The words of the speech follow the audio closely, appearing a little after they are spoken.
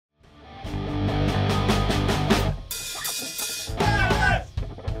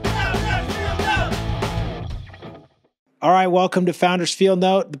All right, welcome to Founders Field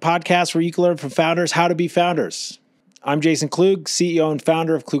Note, the podcast where you can learn from founders how to be founders. I'm Jason Klug, CEO and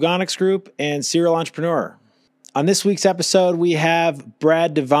founder of Klugonyx Group and serial entrepreneur. On this week's episode, we have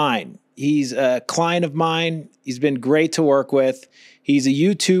Brad Devine. He's a client of mine. He's been great to work with. He's a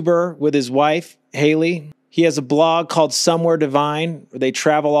YouTuber with his wife, Haley. He has a blog called Somewhere Divine, where they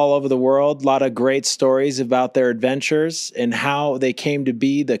travel all over the world. A lot of great stories about their adventures and how they came to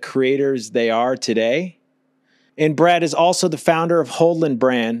be the creators they are today. And Brad is also the founder of Holdland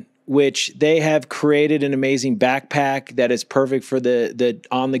brand, which they have created an amazing backpack that is perfect for the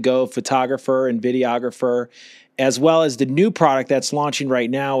on-the-go photographer and videographer, as well as the new product that's launching right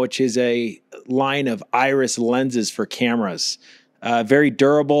now, which is a line of iris lenses for cameras. Very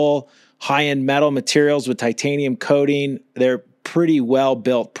durable, high-end metal materials with titanium coating. They're pretty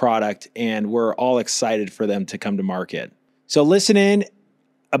well-built product, and we're all excited for them to come to market. So listen in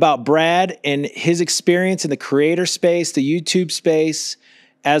about Brad and his experience in the creator space, the YouTube space,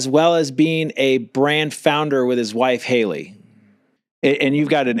 as well as being a brand founder with his wife, Haley. And you've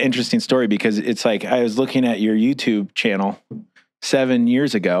got an interesting story because it's like I was looking at your YouTube channel 7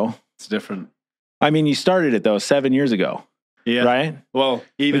 years ago. It's different. I mean, you started it, though, 7 years ago. Yeah. Right? Well,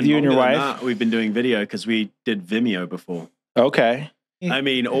 even with you and your wife? that, we've been doing video because we did Vimeo before. Okay. I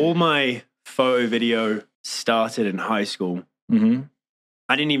mean, all my photo video started in high school. Mm-hmm.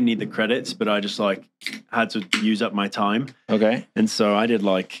 I didn't even need the credits, but I just had to use up my time. Okay. And so I did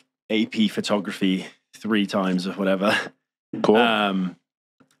AP photography 3 times or whatever. Cool.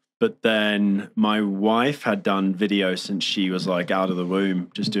 But then my wife had done video since she was out of the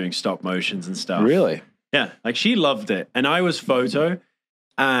womb, just doing stop motions and stuff. Really? Yeah. She loved it. And I was photo.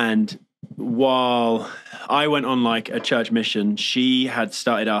 And while I went on a church mission, she had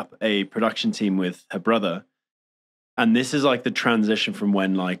started up a production team with her brother. And this is the transition from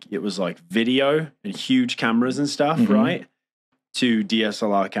when it was video and huge cameras and stuff, mm-hmm. right? To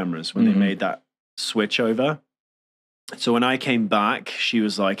DSLR cameras when mm-hmm. they made that switch over. So when I came back, she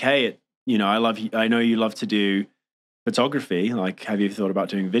was like, "Hey, I know you love to do photography. Have you thought about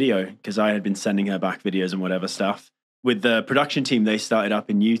doing video?" Because I had been sending her back videos and whatever stuff. With the production team, they started up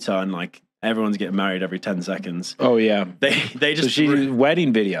in Utah, and everyone's getting married every 10 seconds. Oh yeah, they just so she did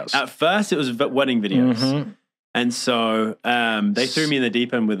wedding videos. At first, it was wedding videos. Mm-hmm. And so they threw me in the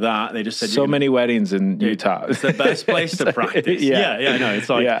deep end with that. They just said, so many weddings in Utah. It's the best place to practice. Yeah, I know. It's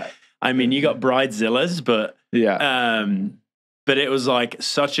I mean, you got bridezillas, but but it was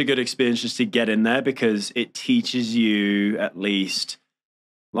such a good experience just to get in there because it teaches you at least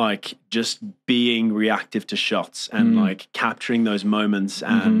just being reactive to shots and capturing those moments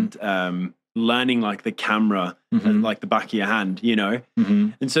and learning the camera mm-hmm. at the back of your hand, Mm-hmm.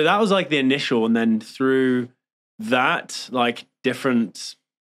 And so that was the initial, and then through that different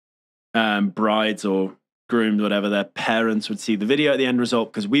brides or groomed, whatever, their parents would see the video at the end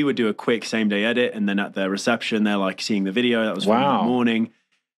result because we would do a quick same day edit, and then at their reception they're seeing the video that was from the morning.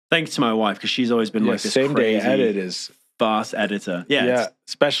 Thanks to my wife because she's always been this same crazy day edit is fast editor. Yeah,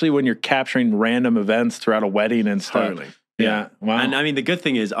 especially when you're capturing random events throughout a wedding and stuff. Totally. Yeah. Wow. And I mean, the good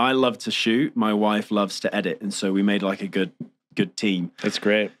thing is I love to shoot. My wife loves to edit, and so we made a good team. That's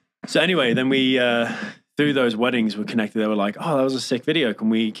great. So anyway, then we through those weddings were connected. They were like, "Oh, that was a sick video.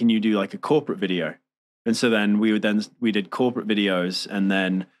 Can you do a corporate video?" And so then we did corporate videos, and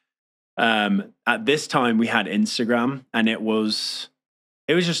then at this time we had Instagram, and it was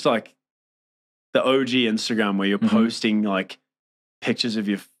just the OG Instagram where you're mm-hmm. posting pictures of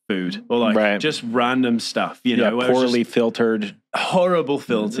your food or just random stuff, poorly filtered, horrible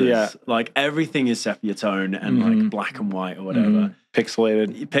filters. Yeah, everything is sepia tone and mm-hmm. black and white or whatever, mm-hmm.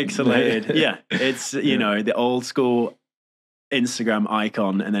 Pixelated. Yeah, it's the old school Instagram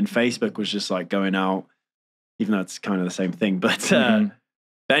icon, and then Facebook was just going out, even though it's kind of the same thing. But mm-hmm.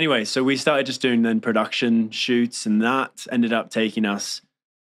 but anyway, so we started just doing then production shoots, and that ended up taking us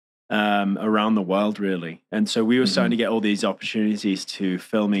around the world, really. And so we were mm-hmm. starting to get all these opportunities to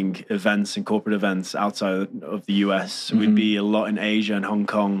filming events and corporate events outside of the US. So mm-hmm. we'd be a lot in Asia and Hong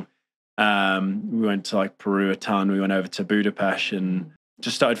Kong. We went to Peru a ton. We went over to Budapest and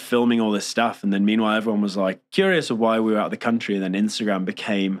just started filming all this stuff. And then meanwhile, everyone was curious of why we were out of the country. And then Instagram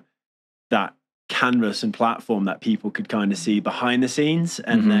became that canvas and platform that people could kind of see behind the scenes.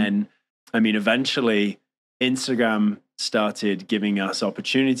 And mm-hmm. then, I mean, eventually Instagram started giving us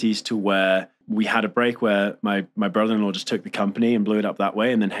opportunities to where we had a break where my brother-in-law just took the company and blew it up that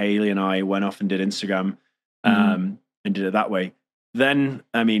way. And then Haley and I went off and did Instagram and did it that way. Then,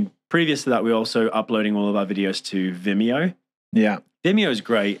 I mean, previous to that, we were also uploading all of our videos to Vimeo. Yeah. Vimeo is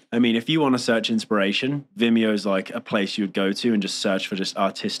great. I mean, if you want to search inspiration, Vimeo is like a place you would go to and just search for just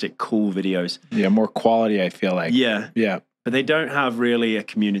artistic, cool videos. Yeah, more quality, I feel like. Yeah. Yeah. But they don't have really a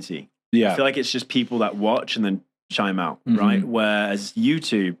community. Yeah. I feel like it's just people that watch and then chime out, right? Whereas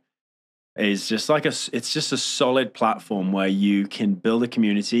YouTube is just like it's just a solid platform where you can build a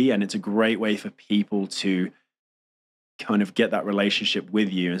community, and it's a great way for people to kind of get that relationship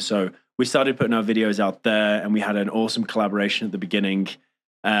with you. And so we started putting our videos out there, and we had an awesome collaboration at the beginning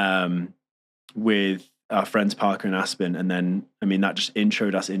with our friends Parker and Aspen. And then, I mean, that just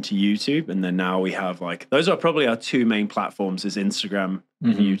introed us into YouTube. And then now we have like, those are probably our two main platforms, is Instagram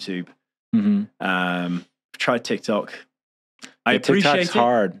and YouTube. Tried TikTok. I appreciate TikTok's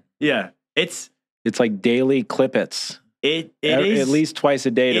hard. Yeah. It's like daily clippets. It is at least twice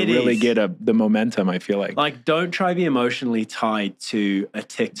a day to really get the momentum, I feel like. Like, don't try to be emotionally tied to a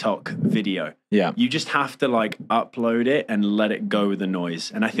TikTok video. Yeah. You just have to like upload it and let it go with the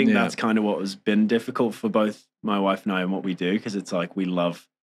noise. And I think that's kind of what has been difficult for both my wife and I and what we do, because it's like we love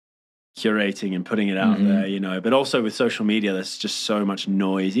curating and putting it out there, you know. But also with social media, there's just so much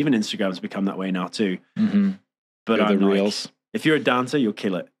noise. Even Instagram's become that way now too. But I'm like, reels. If you're a dancer, you'll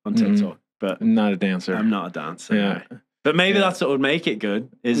kill it on TikTok. But I'm not a dancer. I'm not a dancer. Yeah. Right? But maybe that's what would make it good,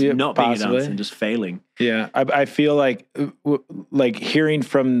 is not being a dancer and just failing. Yeah. I feel like hearing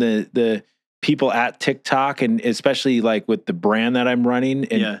from the people at TikTok, and especially like with the brand that I'm running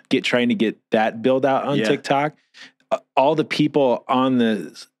and trying to get that build out on TikTok, all the people on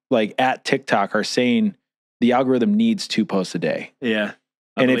the at TikTok are saying the algorithm needs 2 posts a day. Yeah.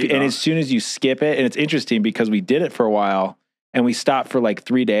 And as soon as you skip it, and it's interesting because we did it for a while and we stopped for like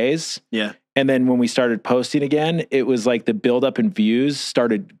 3 days. Yeah. And then when we started posting again, it was like the buildup in views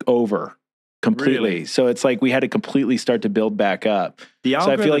started over completely. Really? So it's like we had to completely start to build back up. So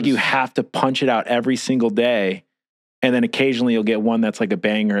I feel like you have to punch it out every single day. And then occasionally you'll get one that's like a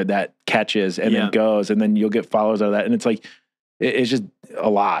banger that catches and then goes, and then you'll get followers out of that. And it's like, it's just a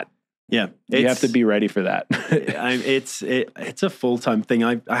lot. Yeah. You have to be ready for that. It's a full-time thing.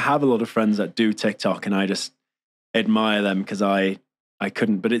 I have a lot of friends that do TikTok, and I just admire them because I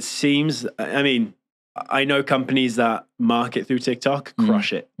couldn't. But it seems, I mean, I know companies that market through TikTok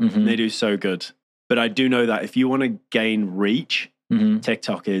crush it. They do so good. But I do know that if you want to gain reach,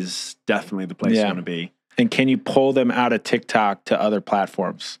 TikTok is definitely the place you want to be. And can you pull them out of TikTok to other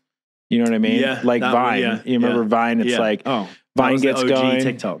platforms? You know what I mean? Yeah, like Vine. You remember Vine? It's like Vine gets going.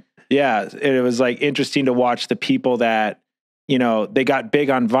 TikTok. Yeah. It was like interesting to watch the people that, you know, they got big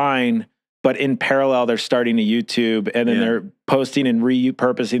on Vine, but in parallel, they're starting a YouTube, and then they're posting and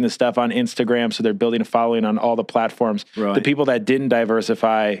repurposing the stuff on Instagram. So they're building a following on all the platforms. Right. The people that didn't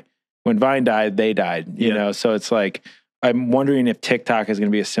diversify, when Vine died, they died, you know? So it's like, I'm wondering if TikTok is going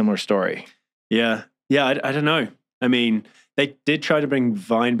to be a similar story. Yeah. Yeah. I don't know. I mean, they did try to bring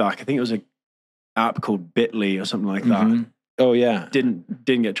Vine back. I think it was an app called Bitly or something like that. Oh yeah. Didn't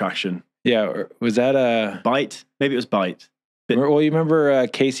get traction. Yeah. Or was that Byte? Maybe it was Byte. Well, you remember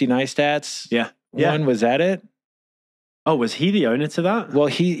Casey Neistat's one? Was that it? Oh, was he the owner to that? Well,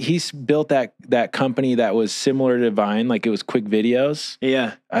 he's built that company that was similar to Vine, like it was quick videos.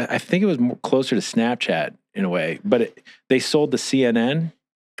 Yeah. I think it was more closer to Snapchat in a way, but they sold to CNN.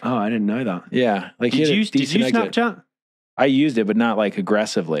 Oh, I didn't know that. Yeah. Like did you Snapchat? I used it, but not like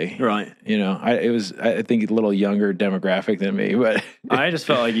aggressively. Right. You know, I think a little younger demographic than me, but I just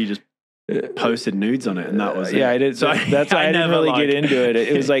felt like you just posted nudes on it, and that was it. Yeah, I did. So that's why I didn't really get into it.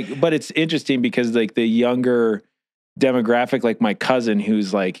 It was like, but it's interesting because like the younger demographic, like my cousin,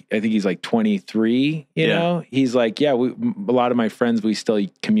 who's like, I think he's like 23. You know, he's like, a lot of my friends, we still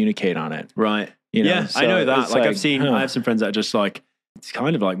communicate on it. Right. You know? Yeah, so I know that. Like I've seen, I have some friends that are just like, it's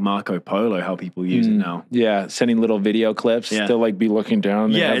kind of like Marco Polo, how people use it now. Yeah, sending little video clips. They'll like be looking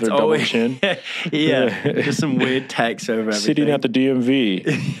down. They have it's their double chin. Just some weird text over everything. Sitting at the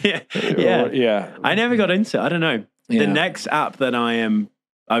DMV. Yeah. I never got into it. I don't know. The next app that I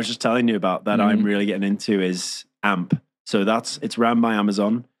was just telling you about that I'm really getting into is AMP. So it's ran by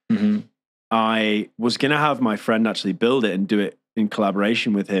Amazon. I was going to have my friend actually build it and do it in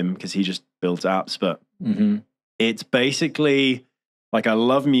collaboration with him because he just builds apps. But it's basically... Like, I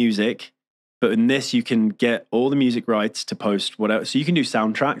love music, but in this, you can get all the music rights to post whatever. So you can do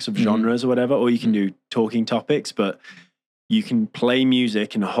soundtracks of genres or whatever, or you can do talking topics, but you can play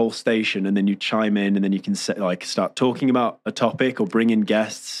music in a whole station, and then you chime in, and then you can start talking about a topic or bring in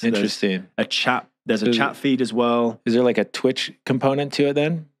guests. Interesting. There's a chat feed as well. Is there like a Twitch component to it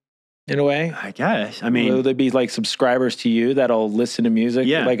then, in a way? I guess. I mean, will there be like subscribers to you that'll listen to music?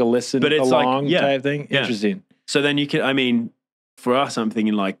 Yeah. Like a listen along type thing? Yeah. Interesting. So then you can, I mean... For us, I'm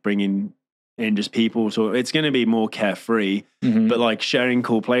thinking like bringing and just people. So it's going to be more carefree, but like sharing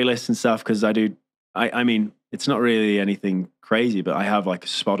cool playlists and stuff. Cause I mean, it's not really anything crazy, but I have like a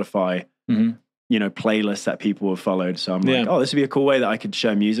Spotify, you know, playlist that people have followed. So I'm like, oh, this would be a cool way that I could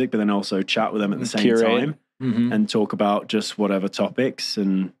share music, but then also chat with them at the same time and talk about just whatever topics.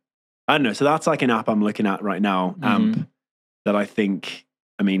 And I don't know. So that's like an app I'm looking at right now, AMP, that I think,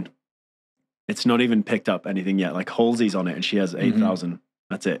 I mean, it's not even picked up anything yet. Like Halsey's on it and she has 8,000.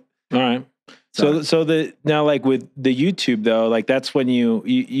 That's it. All right. So now like with the YouTube though, like that's when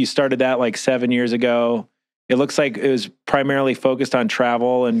you started that like 7 years ago. It looks like it was primarily focused on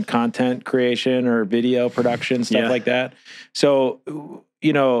travel and content creation or video production, stuff like that. So,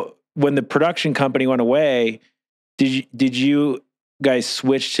 you know, when the production company went away, did you guys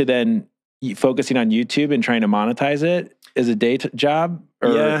switch to then focusing on YouTube and trying to monetize it as a day job?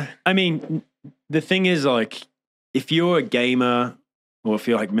 Or? Yeah. I mean, the thing is like, if you're a gamer or if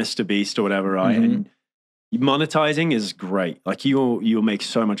you're like Mr. Beast or whatever, right? And monetizing is great. Like you'll make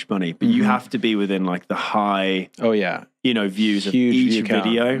so much money, but you have to be within like the high, you know, views of each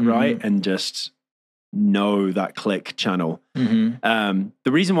video, right? And just know that click channel. The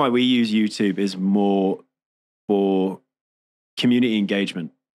reason why we use YouTube is more for community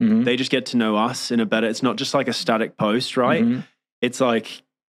engagement. They just get to know us in a better, it's not just like a static post, right? It's like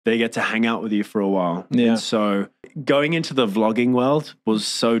they get to hang out with you for a while. And so going into the vlogging world was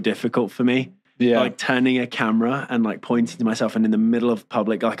so difficult for me. Like turning a camera and like pointing to myself and in the middle of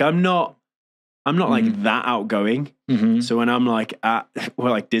public, like I'm not like that outgoing. So when I'm like we're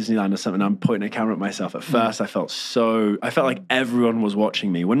like Disneyland or something, I'm pointing a camera at myself. At first I felt like everyone was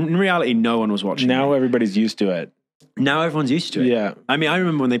watching me when in reality, no one was watching me. Now everybody's used to it. Now everyone's used to it. Yeah. I mean, I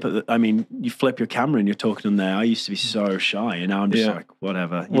remember when they you flip your camera and you're talking on there. I used to be so shy and now I'm just like,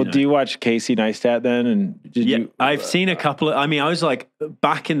 whatever. Well, do you watch Casey Neistat then? And I've seen a couple of, I mean, I was like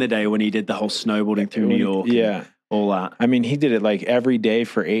back in the day when he did the whole snowboarding through New York. And all that. I mean, he did it like every day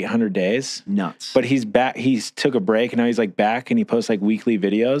for 800 days. Nuts. But he's back. He's took a break and now he's like back and he posts like weekly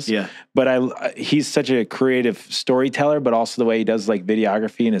videos. Yeah. But he's such a creative storyteller, but also the way he does like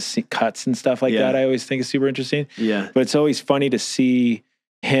videography and his cuts and stuff like that, I always think is super interesting. Yeah. But it's always funny to see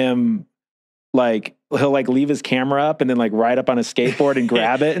him like, he'll like leave his camera up and then like ride up on a skateboard and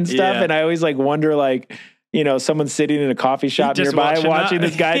grab it and stuff. And I always like wonder like, you know, someone's sitting in a coffee shop just nearby watching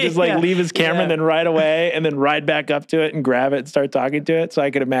this guy just like leave his camera and then ride away and then ride back up to it and grab it and start talking to it. So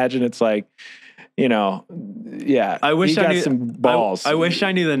I could imagine it's like, you know, I wish I knew some balls. I wish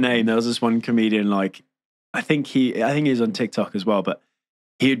I knew the name. There was this one comedian, like, I think he was on TikTok as well, but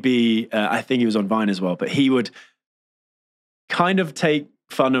he'd be, I think he was on Vine as well, but he would kind of take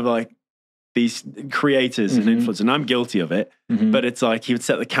fun of like these creators and influencers, and I'm guilty of it, but it's like he would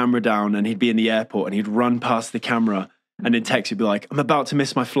set the camera down and he'd be in the airport and he'd run past the camera and in text he'd be like, I'm about to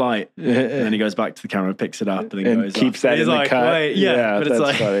miss my flight. And then he goes back to the camera and picks it up and then goes keeps that in the cut. Wait, but it's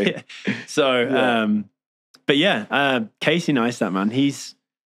like, funny. So, but Casey Neistat, man,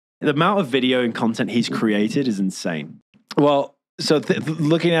 the amount of video and content he's created is insane. Well, so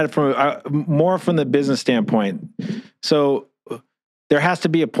looking at it from more from the business standpoint, so there has to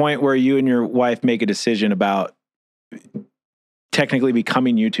be a point where you and your wife make a decision about technically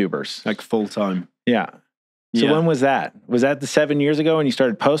becoming YouTubers. Like full time. Yeah. So when was that? Was that the 7 years ago when you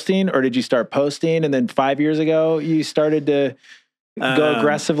started posting, or did you start posting and then 5 years ago you started to go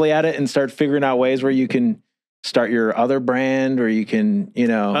aggressively at it and start figuring out ways where you can start your other brand or you can, you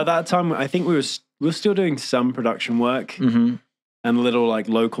know? At that time, I think we were still doing some production work and little like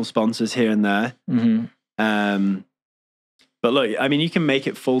local sponsors here and there. But look, I mean, you can make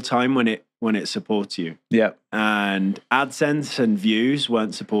it full time when it supports you. Yeah. And AdSense and views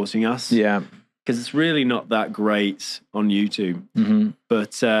weren't supporting us. Yeah. Because it's really not that great on YouTube.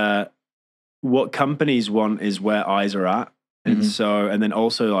 But what companies want is where eyes are at. And and then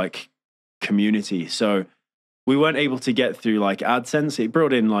also like community. So we weren't able to get through like AdSense. It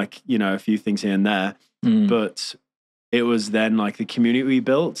brought in like, you know, a few things here and there. But it was then like the community we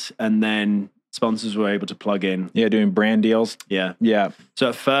built and then sponsors were able to plug in. Yeah, doing brand deals. Yeah. Yeah. So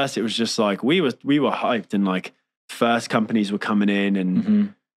at first it was just like we were hyped and like first companies were coming in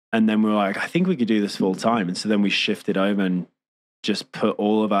and then we were like, I think we could do this full time. And so then we shifted over and just put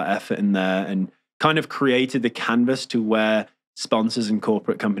all of our effort in there and kind of created the canvas to where sponsors and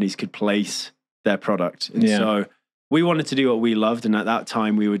corporate companies could place their product. And so we wanted to do what we loved. And at that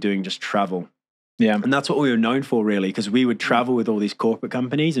time we were doing just travel. Yeah. And that's what we were known for, really, because we would travel with all these corporate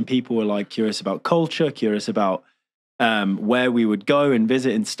companies and people were like curious about culture, curious about where we would go and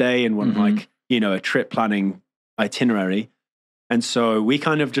visit and stay and want like, you know, a trip planning itinerary. And so we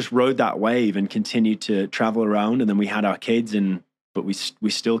kind of just rode that wave and continued to travel around. And then we had our kids and but we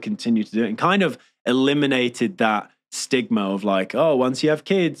still continue to do it, and kind of eliminated that stigma of like, oh, once you have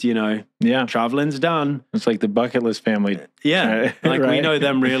kids, you know, traveling's done. It's like the bucket list family. Yeah. Like right? We know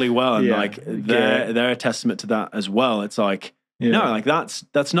them really well. And like they're a testament to that as well. It's like, no, like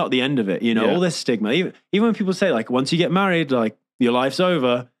that's not the end of it. You know, all this stigma, even when people say like, once you get married, like your life's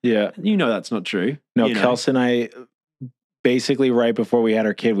over. Yeah. You know, that's not true. No, Kelsey and I, basically right before we had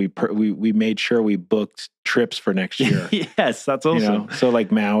our kid, we made sure we booked trips for next year. Yes. That's awesome. You know? So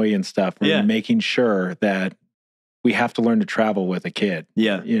like Maui and stuff, we're making sure that we have to learn to travel with a kid.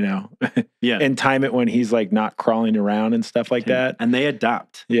 Yeah. You know? Yeah. And time it when he's like not crawling around and stuff like that. And they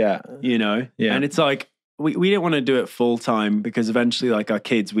adapt. Yeah. You know? Yeah. And it's like, we didn't want to do it full time because eventually like our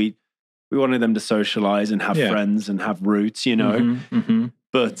kids, we wanted them to socialize and have friends and have roots, you know? Mm-hmm, mm-hmm.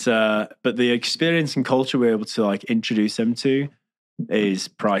 But the experience and culture we're able to like introduce them to is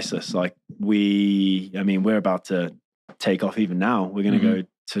priceless. Like we're about to take off even now. We're going to go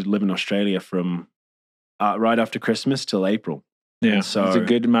to live in Australia from right after Christmas till April. Yeah, and so it's a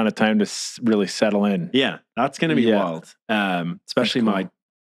good amount of time to really settle in. Yeah, that's going to be wild. Especially cool.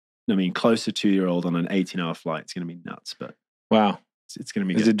 Close to 2-year-old on an 18-hour flight. It's going to be nuts. But wow, it's going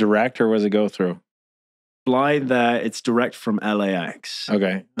to be. Is it direct or was it go through? Fly there. It's direct from LAX.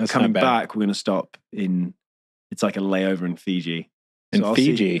 Okay, that's coming back. We're going to stop in. It's like a layover in Fiji. In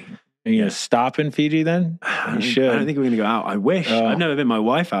Fiji. Are you going to stop in Fiji then? You should. I don't think we're going to go out. I wish. I've never been. My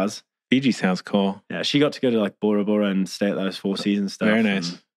wife has. Fiji sounds cool. Yeah, she got to go to like Bora Bora and stay at those Four Seasons stuff. Very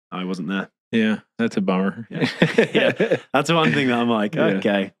nice. I wasn't there. Yeah, that's a bummer. Yeah, that's one thing that I'm like,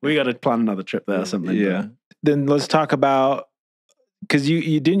 okay, we got to plan another trip there or something. Yeah. Then let's talk about, because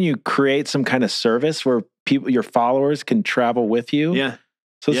you create some kind of service where your followers can travel with you. Yeah.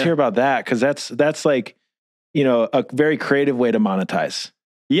 So let's hear about that, because that's like, you know, a very creative way to monetize.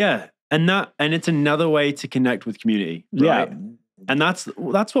 Yeah, and it's another way to connect with community. Right? Yeah. And that's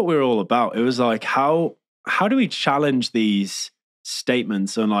what we're all about. It was like, how do we challenge these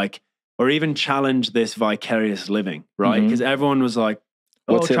statements and like, or even challenge this vicarious living, right? Because everyone was like,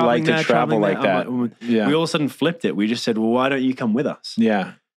 what's it like to travel like that? We all of a sudden flipped it. We just said, well, why don't you come with us?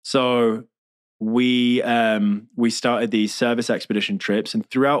 Yeah. So we started these service expedition trips, and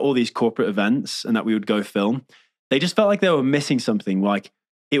throughout all these corporate events and that we would go film, they just felt like they were missing something. Like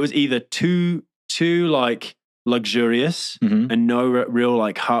it was either too like luxurious and no real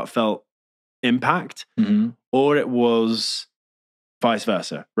like heartfelt impact, or it was vice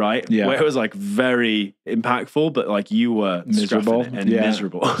versa, right? Yeah. Where it was like very impactful, but like you were miserable and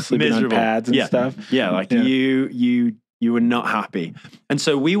miserable, sleeping on pads and stuff. Yeah, like you were not happy, and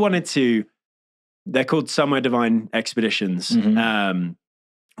so we wanted to. They're called Somewhere Divine Expeditions.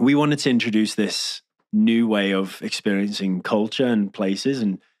 We wanted to introduce this new way of experiencing culture and places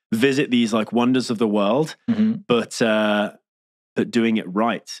and visit these like wonders of the world, but doing it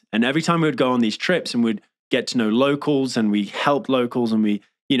right. And every time we would go on these trips and we'd get to know locals and we helped locals, and we,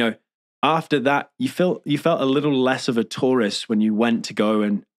 you know, after that, you felt a little less of a tourist when you went to go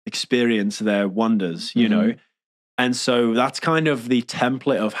and experience their wonders, you know? And so that's kind of the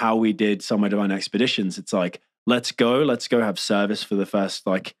template of how we did Somewhere Divine Expeditions. It's like, let's go have service for the first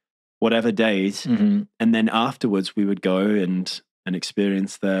like whatever days. And then afterwards we would go and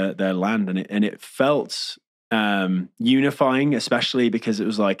experience their land. And it felt unifying, especially because it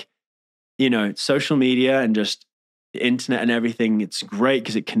was like, you know, social media and just the internet and everything. It's great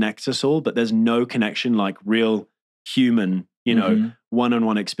because it connects us all, but there's no connection like real human, you know,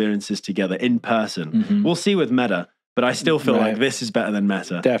 one-on-one experiences together in person. We'll see with Meta, but I still feel like this is better than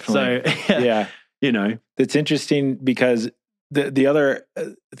Meta. Definitely. So, yeah. You know, it's interesting because the other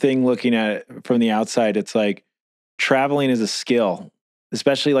thing, looking at it from the outside, it's like traveling is a skill,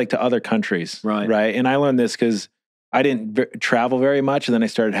 especially like to other countries. Right. And I learned this because I didn't travel very much. And then I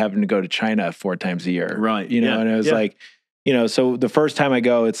started having to go to China 4 times a year. Right. You know, and it was like, you know, so the first time I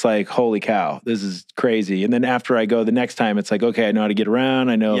go, it's like, holy cow, this is crazy. And then after I go the next time, it's like, okay, I know how to get around.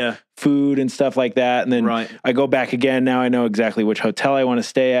 I know food and stuff like that. And then I go back again. Now I know exactly which hotel I want to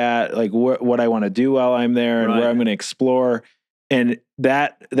stay at, like what I want to do while I'm there and where I'm going to explore. And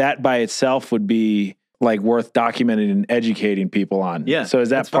that by itself would be like worth documenting and educating people on. Yeah. So is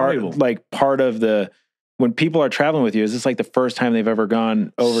that part of the, when people are traveling with you, is this like the first time they've ever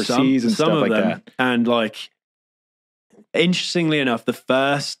gone overseas and stuff like that? And like, interestingly enough, the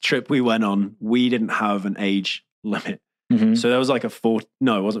first trip we went on, we didn't have an age limit. So there was like it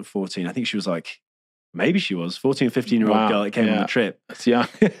wasn't 14. I think she was like, maybe she was 14 or 15-year-old girl that came on the trip. That's young.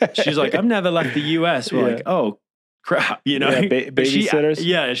 She's like, I've never left the US. We're like, oh crap, you know?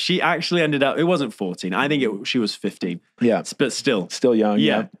 Babysitters? She actually ended up, it wasn't 14. I think she was 15. Yeah. But still young.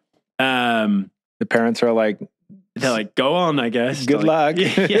 Yeah. The parents are like, they're like, go on, I guess. Good luck.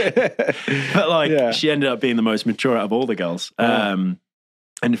 But like, she ended up being the most mature out of all the girls. And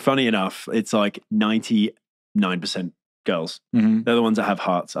funny enough, it's like 99% girls. Mm-hmm. They're the ones that have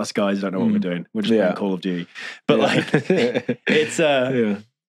hearts. Us guys don't know what we're doing. We're just playing Call of Duty. But like, it's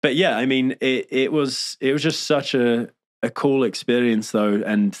But yeah, I mean, it was just such a cool experience though,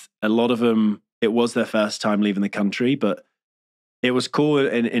 and a lot of them, it was their first time leaving the country, but it was cool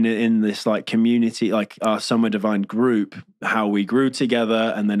in this like community, like our Somewhere Divine group, how we grew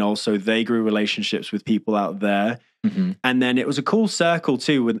together, and then also they grew relationships with people out there, and then it was a cool circle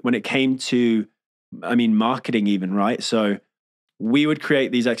too when it came to, I mean, marketing even, right? So we would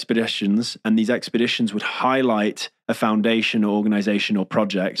create these expeditions, and these expeditions would highlight a foundation or organization or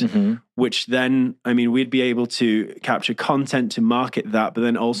project, which then, I mean, we'd be able to capture content to market that, but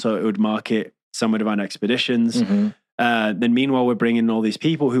then also it would market Somewhere Divine expeditions. Then meanwhile, we're bringing all these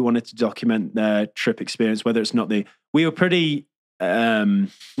people who wanted to document their trip experience, whether it's not we were pretty,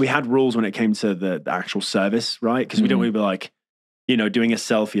 we had rules when it came to the actual service, right? Because we don't want to be like, you know, doing a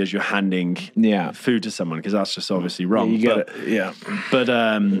selfie as you're handing food to someone, because that's just obviously wrong. But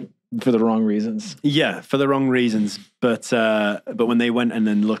for the wrong reasons. Yeah, for the wrong reasons. But when they went and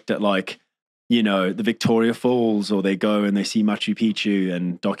then looked at like, you know, the Victoria Falls, or they go and they see Machu Picchu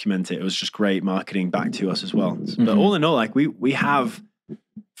and document it, it was just great marketing back to us as well. But all in all, like we have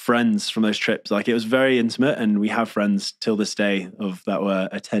friends from those trips. Like it was very intimate, and we have friends till this day that were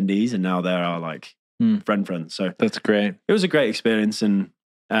attendees, and now they're our like friends. So that's great. It was a great experience, and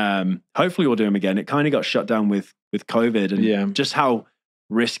hopefully we'll do them again. It kind of got shut down with COVID, and just how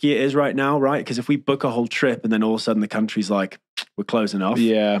risky it is right now, right? Because if we book a whole trip and then all of a sudden the country's like, we're closing off.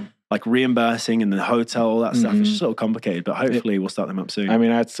 Like reimbursing and the hotel, all that stuff. It's just a little complicated, but hopefully we'll start them up soon. I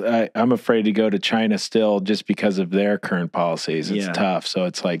mean, I'm afraid to go to China still just because of their current policies. It's tough. So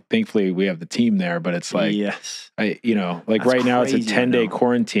it's like, thankfully we have the team there, but it's like, you know, like that's right now it's a 10-day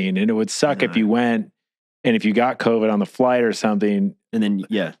quarantine, and it would suck if you went and if you got COVID on the flight or something, and then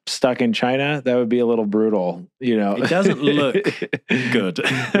stuck in China, that would be a little brutal, you know. It doesn't look good.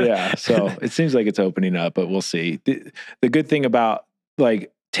 So it seems like it's opening up, but we'll see. The good thing about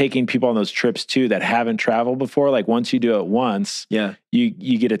like taking people on those trips too that haven't traveled before, like once you do it once,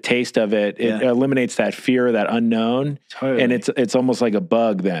 you get a taste of it. It eliminates that fear, that unknown, and it's almost like a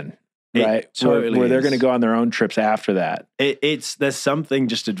bug then, right? Where they're going to go on their own trips after that. There's something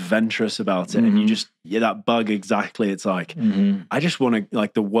just adventurous about it, and you just that bug exactly. It's like I just want to,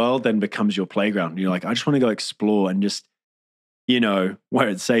 like, the world then becomes your playground. You're like, I just want to go explore and just, you know, where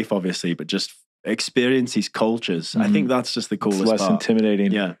it's safe, obviously, but just experience these cultures. I think that's just the coolest part. It's less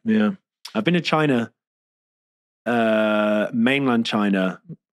intimidating. Yeah. I've been to China, mainland China,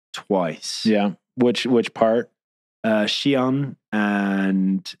 twice. Yeah. Which part? Xi'an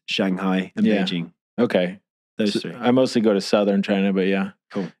and Shanghai and Beijing. Okay. Those three. I mostly go to southern China, but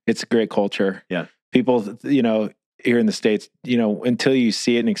cool. It's a great culture. Yeah. People, you know, here in the States, you know, until you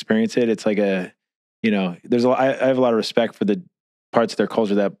see it and experience it, it's like I have a lot of respect for the parts of their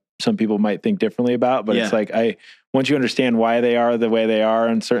culture that some people might think differently about, but it's like, once you understand why they are the way they are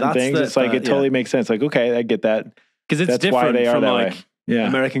on certain things, it's like, it totally makes sense. Like, okay, I get that. Because it's different from like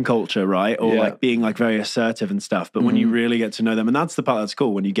American culture, right? Or like being like very assertive and stuff. But when you really get to know them, and that's the part that's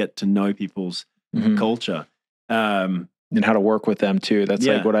cool, when you get to know people's culture. And how to work with them too. That's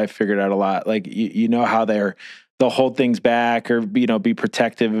like what I figured out a lot. Like, you know how they'll hold things back, or, you know, be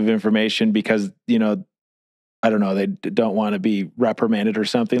protective of information because, you know, I don't know, they don't want to be reprimanded or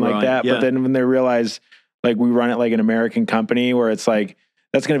something like that. But then when they realize, like, we run it like an American company where it's like,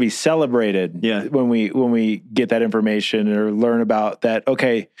 that's going to be celebrated when we get that information or learn about that.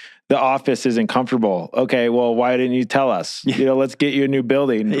 Okay, the office isn't comfortable. Okay, well, why didn't you tell us? You know, let's get you a new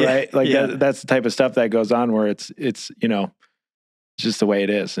building, right? Like that's the type of stuff that goes on where it's you know, it's just the way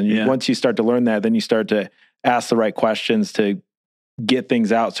it is. And once you start to learn that, then you start to ask the right questions to get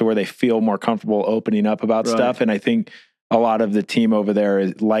things out so where they feel more comfortable opening up about stuff. And I think a lot of the team over there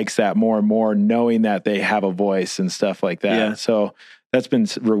likes that more and more, knowing that they have a voice and stuff like that. So that's been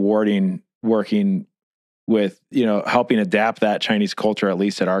rewarding, working with, you know, helping adapt that Chinese culture, at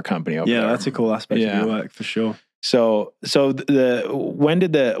least at our company over there. That's a cool aspect of your work for sure. So when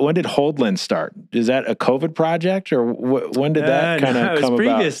did Holdland start? Is that a COVID project, or when did that kind of come about? It was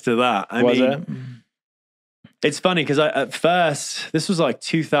previous to that. I mean, it's funny because at first, this was like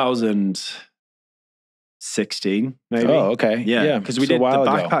 2016, maybe. Oh, okay. Yeah. Because we did the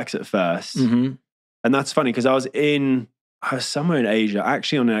backpacks at first. And that's funny because I was somewhere in Asia,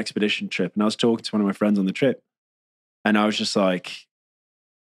 actually on an expedition trip, and I was talking to one of my friends on the trip. And I was just like,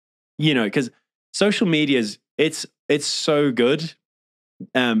 you know, because social media it's so good.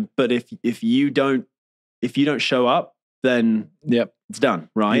 But if you don't if you don't show up, then it's done,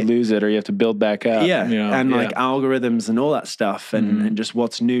 right? You lose it or you have to build back up. Yeah. You know? And like algorithms and all that stuff and just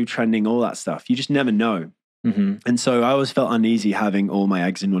what's new, trending, all that stuff. You just never know. And so I always felt uneasy having all my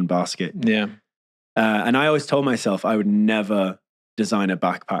eggs in one basket. Yeah. And I always told myself I would never design a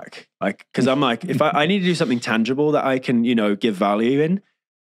backpack. Like, cause I'm like, if I need to do something tangible that I can, you know, give value in.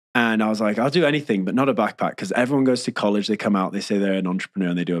 And I was like, I'll do anything, but not a backpack. Because everyone goes to college, they come out, they say they're an entrepreneur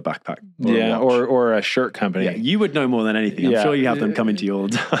and they do a backpack. Or a shirt company. Yeah, you would know more than anything. I'm sure you have them coming to you all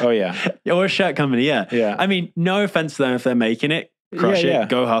the time. Oh, yeah. Or a shirt company, yeah. I mean, no offense to them if they're making it. Crush it,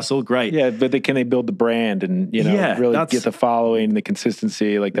 go hustle, great. Yeah, but can they build the brand and, you know, really get the following and the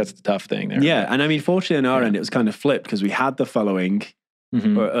consistency? Like, that's the tough thing there. Yeah, and I mean, fortunately on our end, it was kind of flipped because we had the following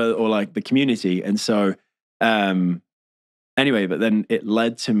or like the community. And so... anyway, but then it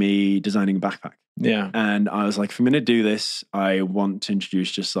led to me designing a backpack. Yeah. And I was like, if I'm going to do this, I want to introduce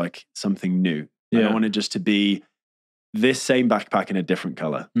just like something new. I don't want it just to be this same backpack in a different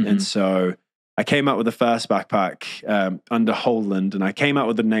color. And so I came out with the first backpack under Holdland, and I came out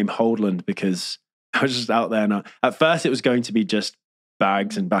with the name Holdland because I was just out there. And at first it was going to be just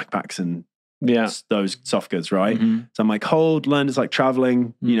bags and backpacks and those soft goods, right? So I'm like, Holdland is like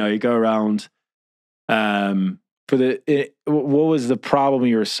traveling, you know, you go around. What was the problem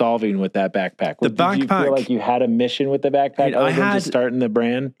you were solving with that backpack? Did you feel like you had a mission with the backpack other than just starting the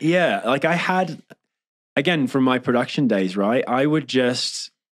brand? Yeah, like I had, again, from my production days, right? I would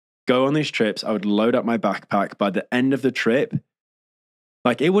just go on these trips. I would load up my backpack. By the end of the trip,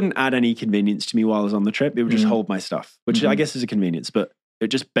 like it wouldn't add any convenience to me while I was on the trip. It would just hold my stuff, which I guess is a convenience, but it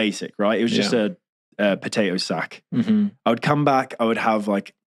just basic, right? It was just a potato sack. I would come back. I would have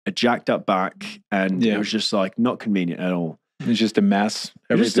like a jacked up back, and it was just like not convenient at all. It's just a mess.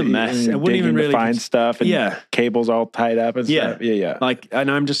 Just a mess. I wouldn't even really find stuff, and cables all tied up and stuff. Yeah. Like, and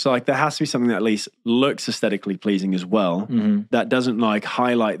I'm just like, there has to be something that at least looks aesthetically pleasing as well. That doesn't like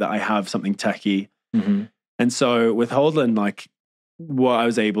highlight that I have something techie. And so with Holdland, like what I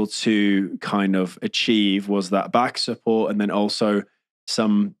was able to kind of achieve was that back support, and then also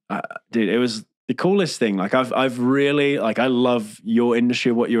some, it was the coolest thing. Like I've really, like, I love your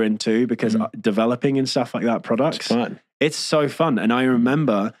industry, what you're into, because developing and stuff like that, products, it's fun. It's so fun. And I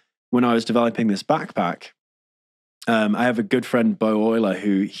remember when I was developing this backpack, I have a good friend, Bo Euler,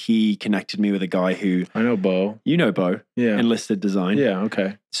 who he connected me with a guy who... I know Bo. You know Bo. Yeah. Enlisted Design. Yeah,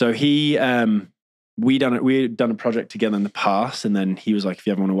 okay. So he... we had done a project together in the past, and then he was like, if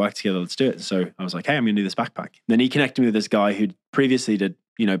you ever want to work together, let's do it. So I was like, hey, I'm going to do this backpack. And then he connected me with this guy who previously did,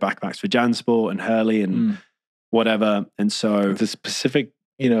 you know, backpacks for Jansport and Hurley and whatever. And so... The specific,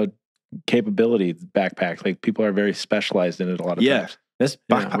 you know, capability backpack, like people are very specialized in it a lot of times. There's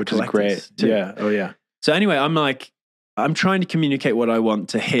backpack which is great. Too. Yeah. Oh, yeah. So anyway, I'm like, I'm trying to communicate what I want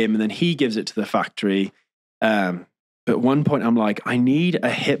to him, and then he gives it to the factory. At one point, I'm like, I need a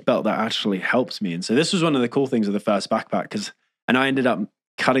hip belt that actually helps me. And so this was one of the cool things of the first backpack, and I ended up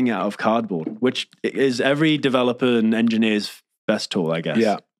cutting it out of cardboard, which is every developer and engineer's best tool, I guess.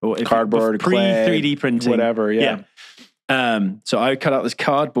 Yeah. Or cardboard, pre-3D printing. Whatever, yeah. So I cut out this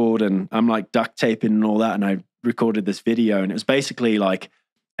cardboard, and I'm like duct taping and all that, and I recorded this video, and it was basically like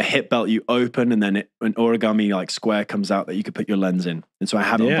a hip belt you open, and then an origami like square comes out that you could put your lens in. And so I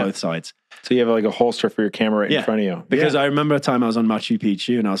have it on both sides. So you have like a holster for your camera right in front of you. Because I remember a time I was on Machu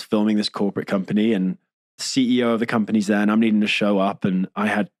Picchu and I was filming this corporate company, and the CEO of the company's there, and I'm needing to show up, and I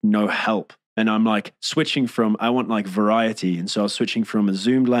had no help. And I'm like switching from, I want like variety. And so I was switching from a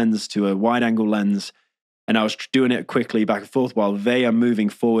zoomed lens to a wide angle lens. And I was doing it quickly back and forth while they are moving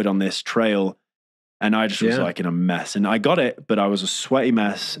forward on this trail. And I just was like in a mess. And I got it, but I was a sweaty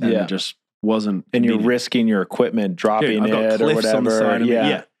mess, and it just wasn't. And you're risking your equipment dropping it or whatever. On the side of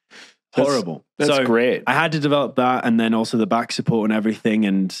me. Horrible. That's great. I had to develop that, and then also the back support and everything.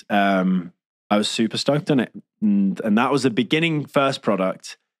 And I was super stoked on it. And that was the beginning first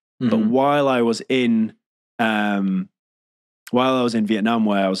product. But while I was in Vietnam,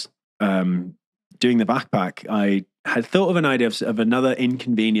 where I was doing the backpack, I had thought of an idea of another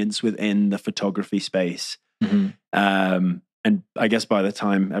inconvenience within the photography space. And I guess by the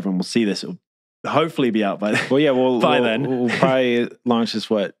time everyone will see this, it'll hopefully be out by then. Well, yeah, then. We'll probably launch this,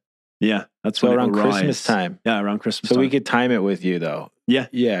 Yeah, that's so around Christmas time. Yeah, around Christmas time. So we could time it with you, though. Yeah.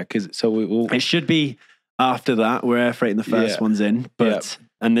 Yeah, because it should be after that. We're air freighting the first ones in. But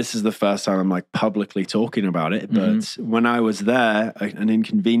and this is the first time I'm like publicly talking about it. But when I was there, an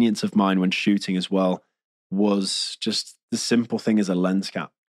inconvenience of mine when shooting as well was just the simple thing as a lens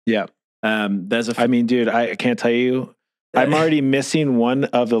cap. Yeah. I mean, dude, I can't tell you. I'm already missing one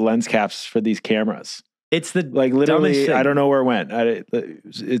of the lens caps for these cameras. It's the like literally. thing. I don't know where it went.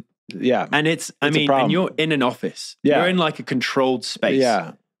 Yeah. And and you're in an office. Yeah. You're in like a controlled space.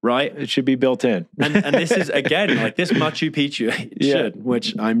 Yeah. Right? It should be built in. and this is, again, like this Machu Picchu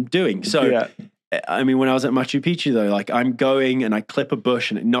which I'm doing. So, I mean, when I was at Machu Picchu though, like I'm going and I clip a bush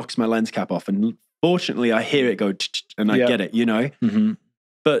and it knocks my lens cap off. And fortunately I hear it go and I get it, you know? Mm-hmm.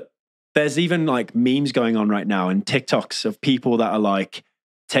 But there's even like memes going on right now and TikToks of people that are like,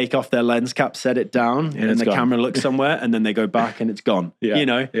 take off their lens cap, set it down, and the camera looks somewhere, and then they go back and it's gone. You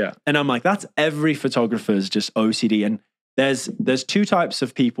know? Yeah. And I'm like, that's every photographer's just OCD. And there's two types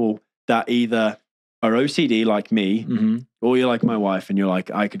of people that either are OCD like me, or you're like my wife and you're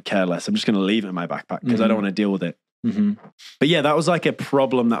like, I could care less. I'm just going to leave it in my backpack because I don't want to deal with it. But yeah, that was like a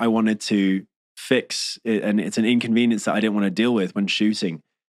problem that I wanted to fix, and it's an inconvenience that I didn't want to deal with when shooting.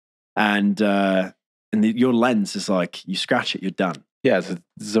 And your lens is like, you scratch it, you're done. Yeah, so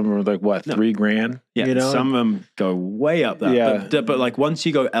some are like what, $3,000? Yeah, you know? Some of them go way up there. Yeah. But like once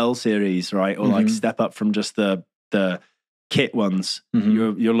you go L series, right, or like step up from just the kit ones,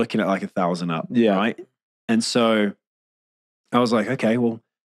 you're looking at like 1,000 up, right? And so I was like, okay, well,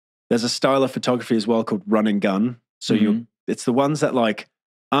 there's a style of photography as well called run and gun. So it's the ones that like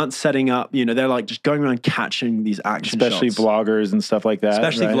aren't setting up, you know, they're like just going around catching these action especially shots. Vloggers and stuff like that.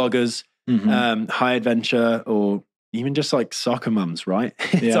 Especially vloggers, high adventure, or even just like soccer mums, right?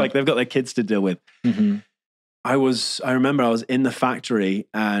 It's like they've got their kids to deal with. I remember I was in the factory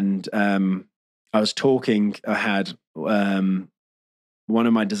and I was talking, I had one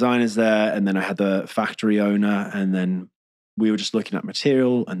of my designers there, and then I had the factory owner, and then we were just looking at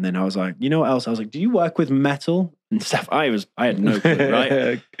material, and then I was like, you know what else? I was like, do you work with metal and stuff? I had no clue,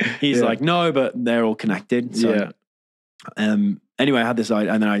 right? He's like, no, but they're all connected. So anyway, I had this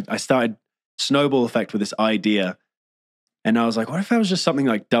idea, and then I started snowball effect with this idea. And I was like, what if that was just something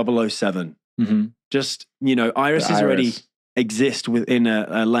like 007? Just, you know, irises already exist within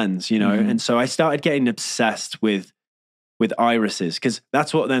a lens, you know? And so I started getting obsessed with irises, because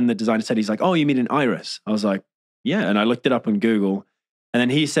that's what then the designer said. He's like, oh, you mean an iris? I was like, yeah. And I looked it up on Google. And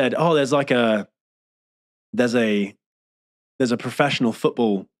then he said, oh, there's a professional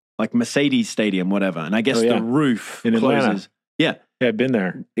football, like Mercedes Stadium, whatever. And I guess the roof in closes. Atlanta. Yeah. Yeah, I've been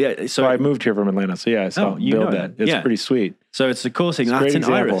there. Yeah. So I moved here from Atlanta. So yeah, I saw build that. It's pretty sweet. So it's the cool thing. That's an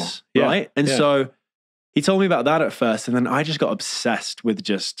iris, right? And so he told me about that at first. And then I just got obsessed with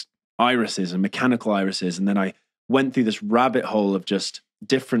just irises and mechanical irises. And then I went through this rabbit hole of just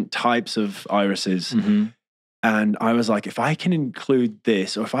different types of irises. And I was like, if I can include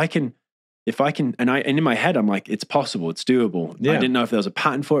this, or if I can, and in my head, I'm like, it's possible, it's doable. I didn't know if there was a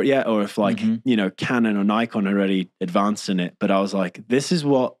patent for it yet, or if like, you know, Canon or Nikon had already advanced in it. But I was like, this is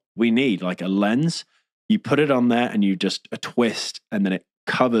what we need, like a lens. You put it on there and you just a twist, and then it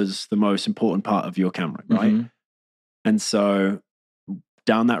covers the most important part of your camera, right? And so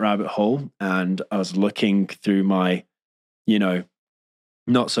down that rabbit hole, and I was looking through my, you know,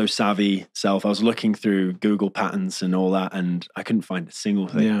 not so savvy self. I was looking through Google patents and all that, and I couldn't find a single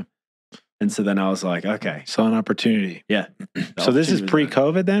thing. Yeah. And so then I was like, okay. Saw an opportunity. Yeah. So this is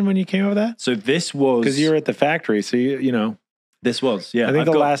pre-COVID then when you came over that? So this was... Because you were at the factory, so you know. This was, yeah. I think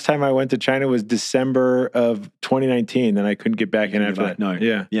last time I went to China was December of 2019, then I couldn't get back in after that. No.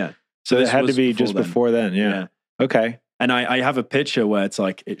 Yeah. Yeah. So it had to be just before then. Yeah. Okay. And I have a picture where it's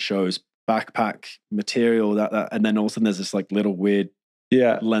like, it shows backpack material, that, and then all of a sudden there's this like little weird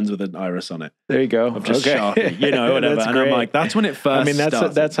lens with an iris on it. There you go. Of just Sharpie, you know, whatever. And I'm like, that's when it first. I mean,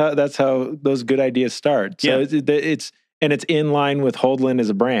 that's how those good ideas start. So it's in line with Holdland as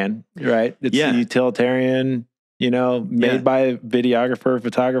a brand, right? It's utilitarian, you know, made by a videographer,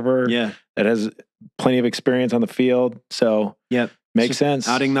 photographer, that has plenty of experience on the field. So makes sense.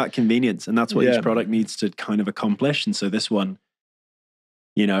 Adding that convenience, and that's what each product needs to kind of accomplish. And so this one,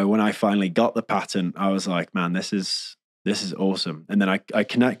 you know, when I finally got the patent, I was like, man, this is awesome. And then I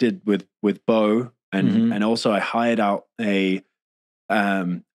connected with Bo, and also I hired out a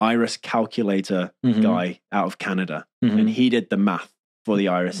iris calculator guy out of Canada, and he did the math for the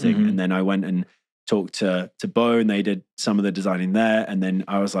irising. And then I went and talked to Bo, and they did some of the designing there. And then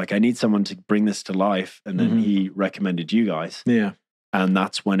I was like, I need someone to bring this to life. And then he recommended you guys. Yeah. And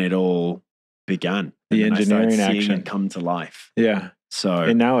that's when it all began. The engineering action it come to life. Yeah. So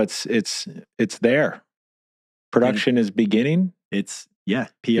and now it's there. Production is beginning. It's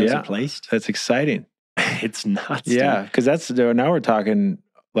POs are placed. That's exciting. It's nuts. Yeah, because now we're talking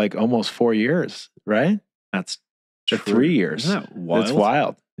like almost 4 years, right? That's 3 years. Isn't that wild? That's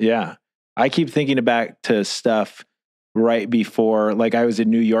wild. Yeah. I keep thinking back to stuff right before, like I was in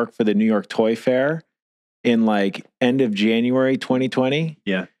New York for the New York Toy Fair in like end of January 2020.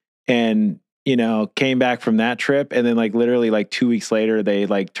 Yeah. And you know, came back from that trip, and then like literally like 2 weeks later, they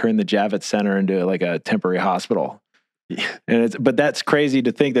like turned the Javits Center into like a temporary hospital. And but that's crazy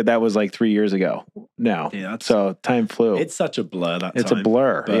to think that that was like 3 years ago now. Yeah, so time flew. It's such a blur It's a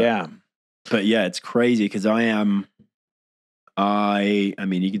blur. But yeah, it's crazy because I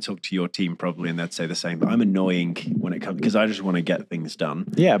mean, you can talk to your team probably and they'd say the same, but I'm annoying when it comes, because I just want to get things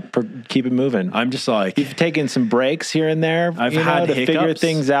done. Yeah, keep it moving. I'm just like... You've taken some breaks here and there, I've had to figure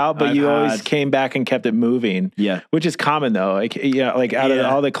things out, but you always came back and kept it moving. Yeah. Which is common though. Like, like out of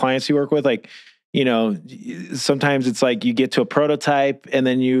all the clients you work with, like, you know, sometimes it's like you get to a prototype and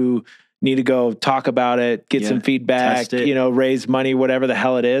then you need to go talk about it, get some feedback, you know, raise money, whatever the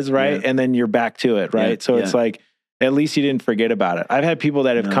hell it is, right? And then you're back to it, right? So it's like, at least you didn't forget about it. I've had people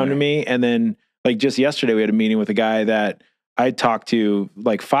that have come to me, and then like just yesterday we had a meeting with a guy that I talked to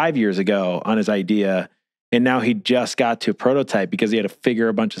like 5 years ago on his idea, and now he just got to a prototype because he had to figure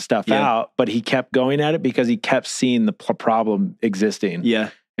a bunch of stuff out, but he kept going at it because he kept seeing the problem existing. Yeah.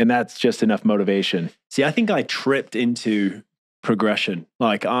 And that's just enough motivation. See, I think I tripped into progression.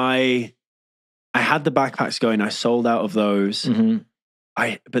 Like I had the backpacks going, I sold out of those.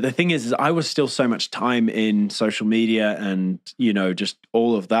 But the thing is I was still so much time in social media and, you know, just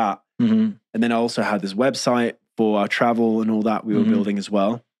all of that. And then I also had this website for our travel and all that we were building as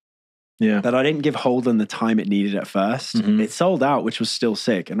well. Yeah. That I didn't give Holdland the time it needed at first. It sold out, which was still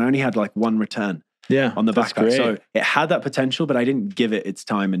sick. And I only had like one return on the backpack. Great. So it had that potential, but I didn't give it its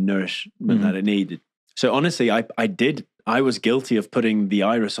time and nourishment that it needed. So honestly, I was guilty of putting the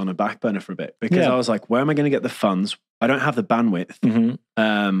Iris on a back burner for a bit because I was like, where am I going to get the funds? I don't have the bandwidth.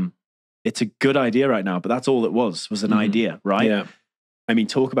 It's a good idea right now, but that's all it was an idea, right? Yeah. I mean,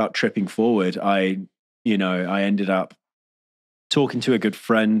 talk about tripping forward. I ended up talking to a good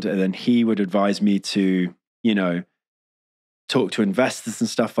friend, and then he would advise me to, you know, talk to investors and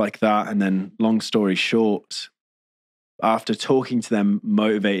stuff like that. And then long story short, after talking to them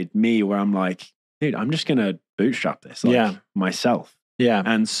motivated me where I'm like, dude, I'm just going to bootstrap this myself. Yeah.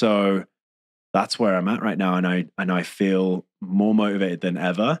 And so that's where I'm at right now. And I feel more motivated than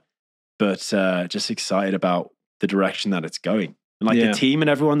ever, but just excited about the direction that it's going. And like the team and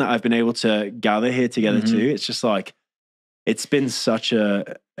everyone that I've been able to gather here together too, it's just like, it's been such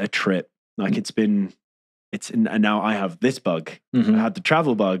a trip. Like and now I have this bug. I had the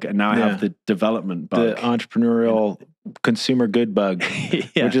travel bug, and now I have the development bug. The entrepreneurial consumer good bug,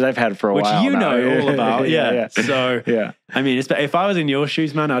 which is I've had for a while. Which you know all about. So, I mean, if I was in your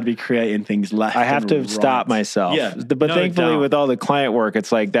shoes, man, I'd be creating things left. I have to stop myself. Yeah, but thankfully with all the client work,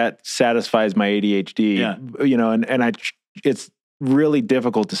 it's like that satisfies my ADHD, you know, and it's really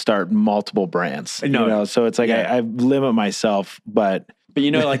difficult to start multiple brands, you know? So it's like, I limit myself, but you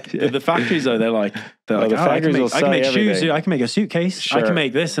know, like the factories though, they're like, the factories I can make shoes, I can make a suitcase, I can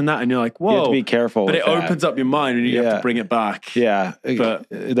make this and that. And you're like, whoa. You have to be careful. But it opens up your mind and you have to bring it back. Yeah. But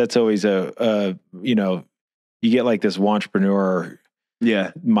that's always you know, you get like this entrepreneur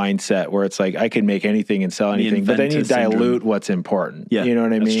mindset where it's like, I can make anything and sell anything, but then you dilute what's important. Yeah. You know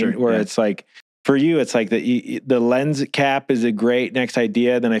what I mean? True. Where it's like, for you, it's like the lens cap is a great next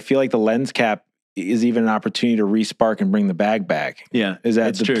idea. Then I feel like the lens cap is even an opportunity to respark and bring the bag back. Yeah. Is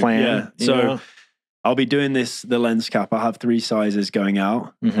that the plan? Yeah. So I'll be doing the lens cap. I'll have 3 sizes going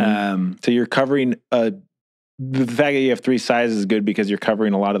out. So you're covering, the fact that you have 3 sizes is good because you're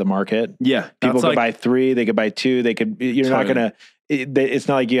covering a lot of the market. Yeah. People could buy 3, they could buy 2, you're not going to, it's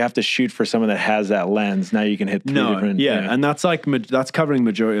not like you have to shoot for someone that has that lens. Now you can hit 3 different. Yeah. And that's like, that's covering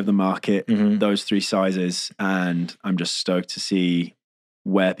majority of the market, those 3 sizes. And I'm just stoked to see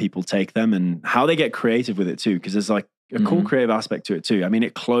where people take them and how they get creative with it too. Cause there's like a cool creative aspect to it too. I mean,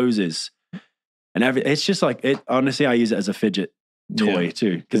 it closes and it's just like honestly, I use it as a fidget toy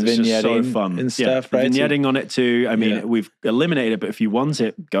too. Cause it's just so fun and stuff, right? Vignetting on it too. I mean, we've eliminated it, but if you want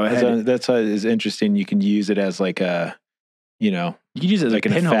it, go ahead. That's what is interesting. You can use it as like a, you know, you can use it as like a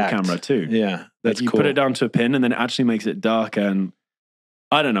pinhole camera too. Yeah. That's cool. You put it down to a pin and then it actually makes it dark. And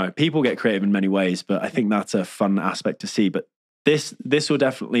I don't know, people get creative in many ways, but I think that's a fun aspect to see. But this will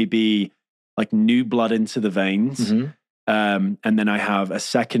definitely be like new blood into the veins. And then I have a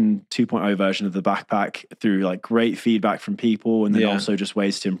second 2.0 version of the backpack through like great feedback from people, and then also just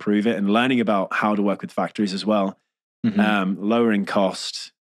ways to improve it and learning about how to work with factories as well. Lowering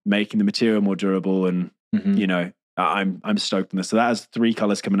cost, making the material more durable, and you know, I'm stoked on this. So that has 3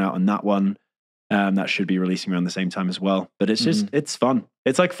 colors coming out on that one. That should be releasing around the same time as well. But it's just, it's fun.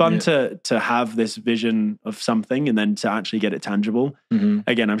 It's like fun to have this vision of something and then to actually get it tangible.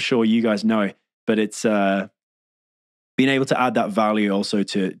 Again, I'm sure you guys know, but it's being able to add that value also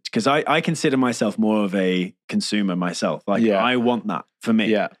to, because I consider myself more of a consumer myself. Like I want that for me.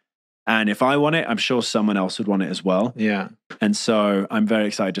 Yeah. And if I want it, I'm sure someone else would want it as well. Yeah. And so I'm very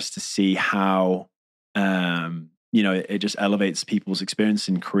excited just to see how, it just elevates people's experience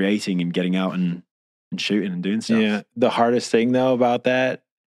in creating and getting out and shooting and doing stuff. Yeah. The hardest thing though about that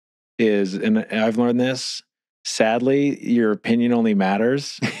is, and I've learned this, sadly, your opinion only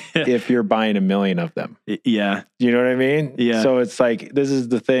matters if you're buying 1 million of them. Yeah. You know what I mean? Yeah. So it's like, this is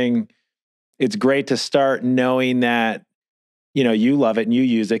the thing. It's great to start knowing that, you love it and you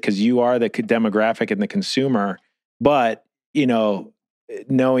use it because you are the demographic and the consumer. But,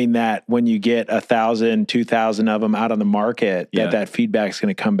 knowing that when you get 1,000, 2,000 of them out on the market, that feedback is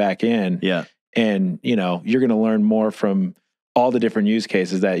going to come back in. Yeah. And, you're going to learn more from all the different use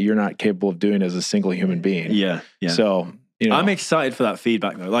cases that you're not capable of doing as a single human being. Yeah. Yeah. So, I'm excited for that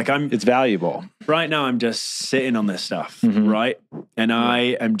feedback though. It's valuable. Right now I'm just sitting on this stuff, right? And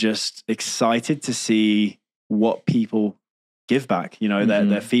I am just excited to see what people give back,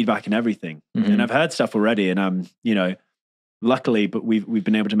 their feedback and everything. And I've heard stuff already, and I'm, luckily, but we've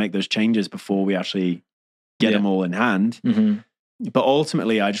been able to make those changes before we actually get them all in hand. But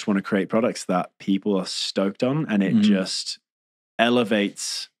ultimately, I just want to create products that people are stoked on, and it just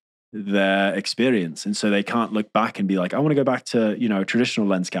elevates their experience. And so they can't look back and be like, I want to go back to, a traditional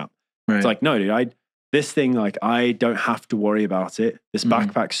lens cap. Right. It's like, no, dude, this thing, I don't have to worry about it. This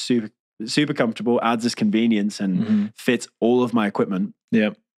backpack's super comfortable, adds this convenience and fits all of my equipment.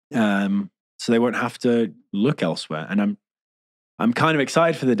 Yep. So they won't have to look elsewhere. And I'm kind of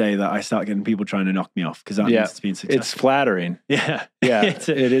excited for the day that I start getting people trying to knock me off, because that means it's been successful. It's flattering. Yeah. Yeah. it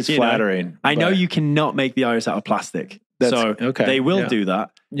is flattering. I know you cannot make the Iris out of plastic. They will do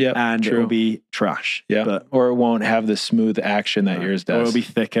that. Yeah. And it will be trash. Yeah. Or it won't have the smooth action that yours does. Or it'll be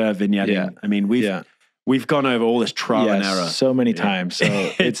thicker vignetting. Yeah. I mean, we've gone over all this trial and error so many times. So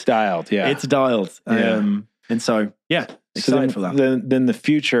it's dialed. Yeah. It's dialed. And so, excited for that. Then the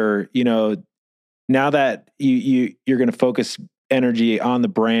future, now that you're going to focus energy on the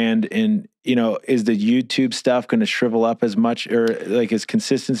brand, and is the YouTube stuff going to shrivel up as much, or is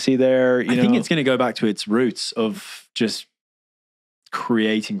consistency there? I think it's going to go back to its roots of just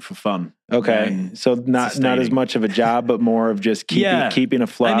creating for fun. Okay. So not as much of a job, but more of just keeping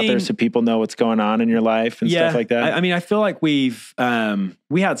afloat out there so people know what's going on in your life and stuff like that. I feel like we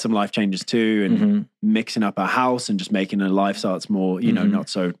had some life changes too, and mixing up our house and just making a lifestyle that's more, not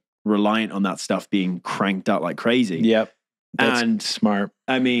so reliant on that stuff being cranked out like crazy. Yep. That's smart.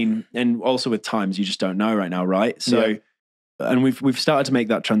 And also with times, you just don't know right now, right? So, and we've started to make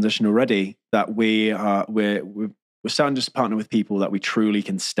that transition already, that we're starting just to partner with people that we truly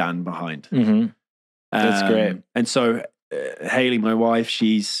can stand behind. That's great. And so Haley, my wife,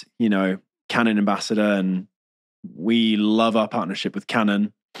 she's, Canon ambassador, and we love our partnership with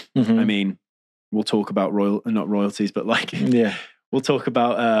Canon. We'll talk about not royalties, but we'll talk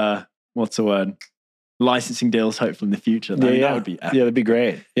about, what's the word? Licensing deals, hopefully in the future. That would be epic. That'd be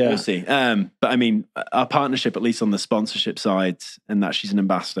great. Yeah, we'll see. But our partnership, at least on the sponsorship side, and that she's an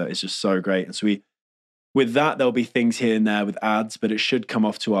ambassador, is just so great. And so with that, there'll be things here and there with ads, but it should come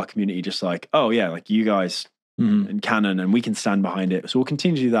off to our community just like, oh yeah, like you guys and Canon, and we can stand behind it. So we'll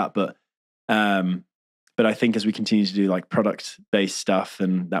continue to do that. But I think as we continue to do like product-based stuff,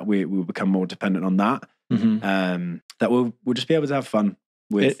 and that we'll become more dependent on that, that we'll just be able to have fun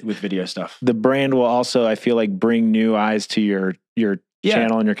with video stuff. The brand will also, I feel like, bring new eyes to your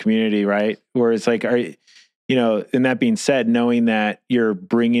channel and your community, right? Where it's like, and that being said, knowing that you're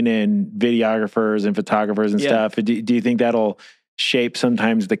bringing in videographers and photographers and stuff, do you think that'll shape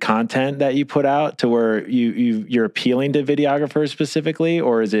sometimes the content that you put out to where you're appealing to videographers specifically,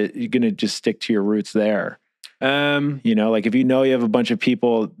 or is it you're going to just stick to your roots there? If you have a bunch of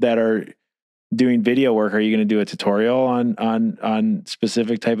people that are doing video work, are you going to do a tutorial on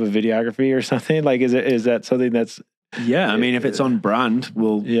specific type of videography or something? Is that something that's... Yeah, if it's on brand,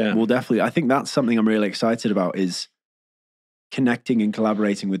 we'll definitely... I think that's something I'm really excited about, is connecting and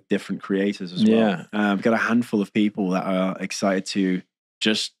collaborating with different creators as well. Yeah. I've got a handful of people that are excited to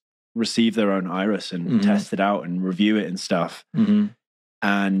just receive their own Iris and test it out and review it and stuff.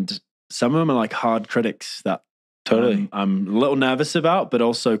 And some of them are like hard critics that totally I'm a little nervous about, but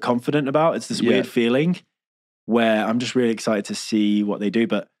also confident about. It's this weird feeling where I'm just really excited to see what they do,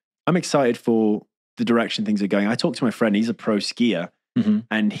 but I'm excited for the direction things are going. I talked to my friend, he's a pro skier,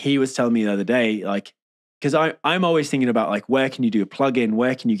 and he was telling me the other day, because I'm always thinking about where can you do a plugin?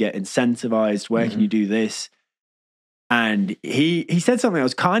 Where can you get incentivized? Where can you do this? And he said something that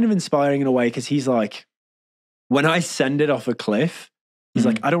was kind of inspiring in a way, because he's like, when I send it off a cliff, he's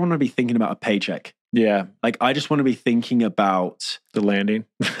like, I don't want to be thinking about a paycheck. Yeah. I just want to be thinking about the landing,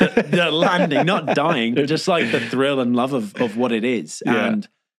 the landing, not dying, but just the thrill and love of what it is. Yeah. And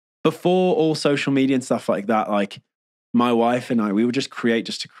before all social media and stuff like that, like my wife and I, we would just create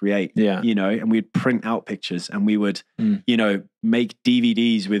just to create, you know, and we'd print out pictures and we would, you know, make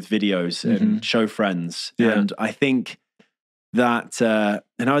DVDs with videos and show friends. And I think that,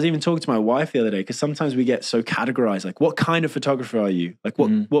 and I was even talking to my wife the other day, because sometimes we get so categorized, like, what kind of photographer are you? Like,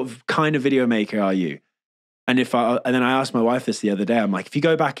 what kind of video maker are you? And and then I asked my wife this the other day, I'm like, if you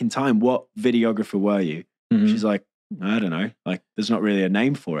go back in time, what videographer were you? She's like, I don't know. Like, there's not really a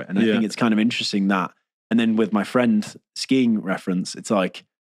name for it. And I think it's kind of interesting that. And then with my friend skiing reference, it's like,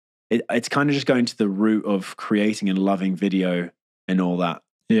 it's kind of just going to the root of creating and loving video and all that.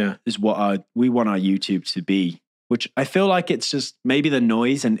 Yeah. Is what we want our YouTube to be, which I feel like it's just maybe the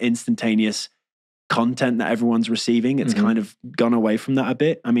noise and instantaneous content that everyone's receiving. It's kind of gone away from that a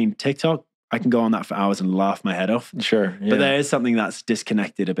bit. I mean, TikTok, I can go on that for hours and laugh my head off. Sure. Yeah. But there is something that's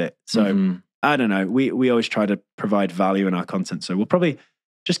disconnected a bit. So I don't know. We always try to provide value in our content. So we'll probably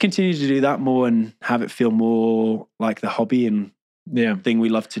just continue to do that more and have it feel more like the hobby and thing we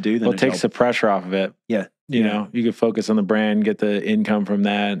love to do. Well, it takes the pressure off of it. Yeah. You know, you can focus on the brand, get the income from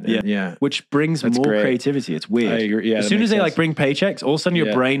that. And, which brings more creativity. It's weird. I agree. Yeah, as soon as they like bring paychecks, all of a sudden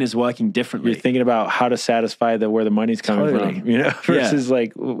your brain is working differently. You're thinking about how to satisfy where the money's coming from, you know, versus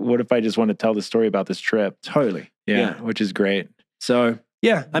like, what if I just want to tell the story about this trip? Totally. Yeah. Which is great. So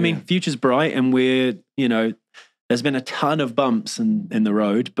yeah, I mean, future's bright and we're, you know, there's been a ton of bumps in the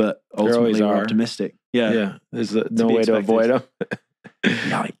road, but ultimately we're optimistic. Yeah. Yeah. There's no way to avoid them.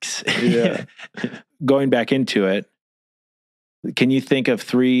 Yikes. Yeah. Going back into it, can you think of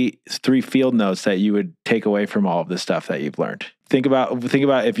three field notes that you would take away from all of the stuff that you've learned? Think about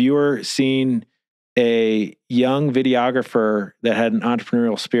if you were seeing a young videographer that had an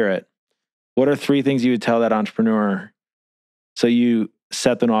entrepreneurial spirit, what are 3 things you would tell that entrepreneur so you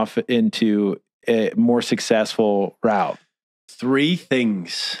set them off into a more successful route? 3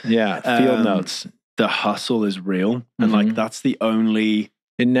 things. Yeah. Field notes. The hustle is real. And like, that's the only...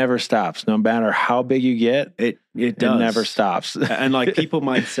 It never stops. No matter how big you get, it does. It never stops. And like, people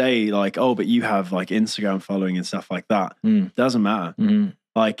might say like, oh, but you have like Instagram following and stuff like that. Doesn't matter.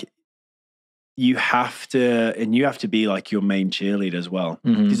 Like, you have to be like your main cheerleader as well.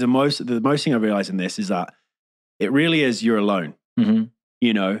 Because the most thing I realize in this is that it really is you're alone.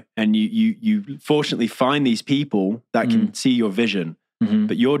 You know, and you fortunately find these people that can see your vision,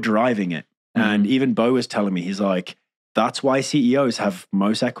 but you're driving it. And even Bo was telling me, he's like, that's why CEOs have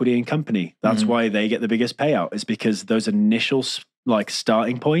most equity in company. That's why they get the biggest payout, is because those initial like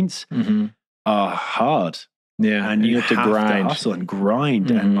starting points are hard. Yeah. And you have to grind. Hustle and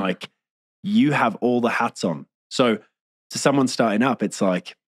grind. And like, you have all the hats on. So to someone starting up, it's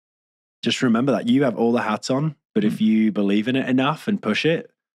like, just remember that you have all the hats on. But if you believe in it enough and push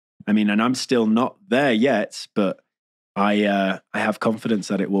it, I mean, and I'm still not there yet, but I have confidence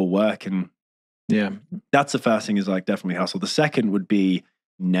that it will work. And yeah, that's the first thing, is like, definitely hustle. The second would be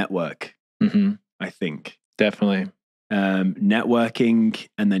network. I think definitely networking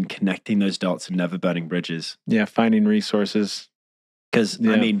and then connecting those dots and never burning bridges. Yeah, finding resources. Because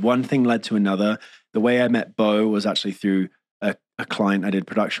I mean, one thing led to another. The way I met Bo was actually through a client I did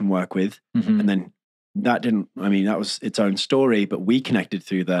production work with, and then that was its own story, but we connected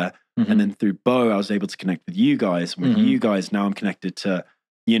through there. And then through Bo, I was able to connect with you guys. With you guys, now I'm connected to,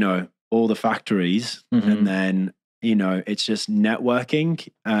 you know, all the factories. And then, you know, it's just networking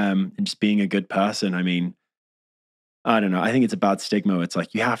and just being a good person. I mean, I don't know. I think it's a bad stigma. It's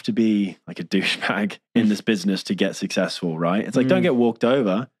like, you have to be like a douchebag in this business to get successful, right? It's like, don't get walked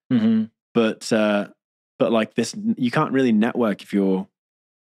over. But like this, you can't really network if you're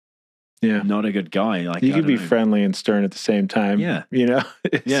not a good guy. Like, you could be friendly and stern at the same time. Yeah. You know?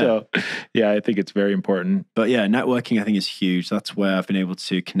 So yeah, I think it's very important. But yeah, networking I think is huge. That's where I've been able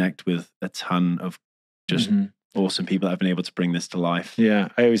to connect with a ton of just awesome people that have been able to bring this to life. Yeah.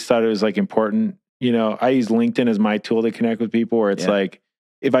 I always thought it was like important. You know, I use LinkedIn as my tool to connect with people, where it's like,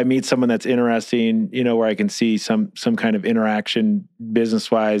 if I meet someone that's interesting, you know, where I can see some kind of interaction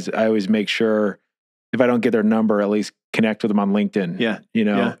business-wise, I always make sure, if I don't get their number, at least connect with them on LinkedIn. Yeah. You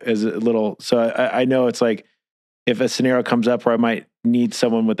know, as a little, so I know it's like, if a scenario comes up where I might need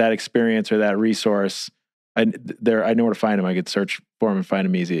someone with that experience or that resource, I know where to find them. I could search for them and find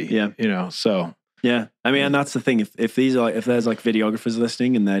them easy. Yeah. You know, so. Yeah. I mean, and that's the thing. If there's like videographers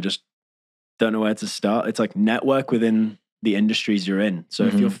listening and they just don't know where to start, it's like, network within the industries you're in. So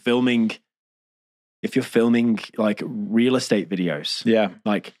if you're filming like real estate videos,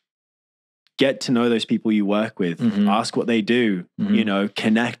 like, get to know those people you work with, ask what they do, you know,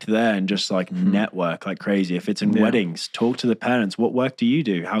 connect there and just like network like crazy. If it's in weddings, talk to the parents. What work do you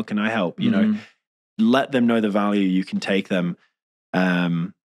do? How can I help? You know, let them know the value you can take them.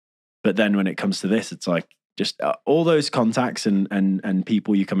 But then when it comes to this, it's like just all those contacts and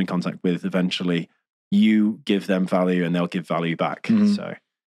people you come in contact with, eventually you give them value and they'll give value back. So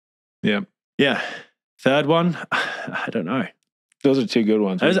yeah. Third one, I don't know. Those are two good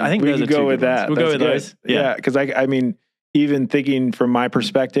ones. I think we could go with that. We'll go with those. Yeah, because I mean, even thinking from my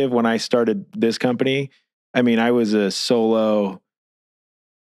perspective, when I started this company, I mean, I was a solo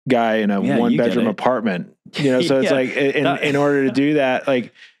guy in a 1-bedroom apartment. You know, so it's like in order to do that,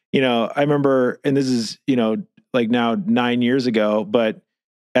 like, you know, I remember, and this is, you know, like now 9 years ago, but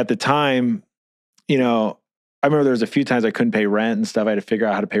at the time, you know, I remember there was a few times I couldn't pay rent and stuff. I had to figure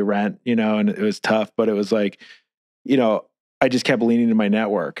out how to pay rent, you know, and it was tough, but it was like, you know, I just kept leaning to my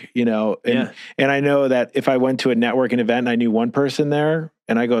network, you know, and I know that if I went to a networking event and I knew one person there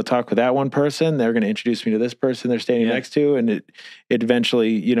and I go talk with that one person, they're going to introduce me to this person they're standing next to. And it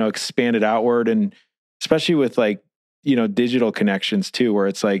eventually, you know, expanded outward. And especially with like, you know, digital connections too, where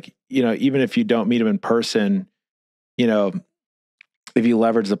it's like, you know, even if you don't meet them in person, you know, if you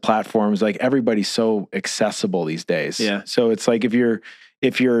leverage the platforms, like everybody's so accessible these days. Yeah. So it's like if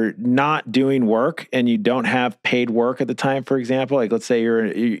you're not doing work and you don't have paid work at the time, for example, like let's say you're,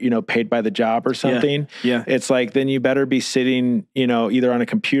 you know, paid by the job or something. Yeah. It's like, then you better be sitting, you know, either on a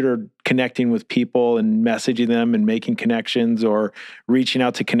computer connecting with people and messaging them and making connections or reaching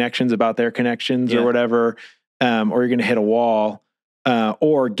out to connections about their connections or whatever. Or you're going to hit a wall,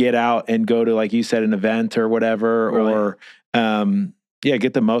 or get out and go to, like you said, an event or whatever, or,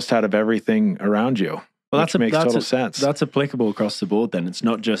 get the most out of everything around you. Well, that makes total sense. That's applicable across the board then. It's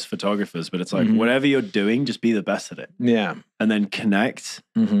not just photographers, but it's like whatever you're doing, just be the best at it. Yeah. And then connect.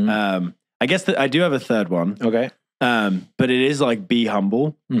 I guess that I do have a third one. Okay. But it is like, be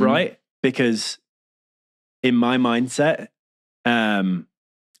humble, right? Because in my mindset, and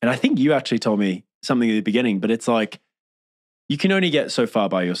I think you actually told me something at the beginning, but it's like, you can only get so far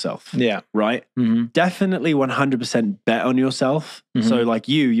by yourself. Yeah. Right? Definitely 100% bet on yourself. So like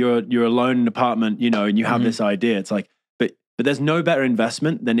you're alone in an apartment, you know, and you have this idea. It's like, but there's no better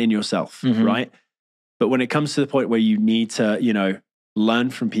investment than in yourself, right? But when it comes to the point where you need to, you know, learn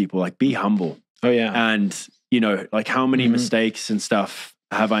from people, like be humble. Oh yeah. And, you know, like how many mistakes and stuff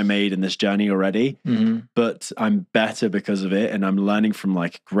have I made in this journey already? But I'm better because of it. And I'm learning from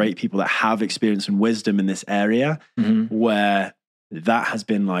like great people that have experience and wisdom in this area, where that has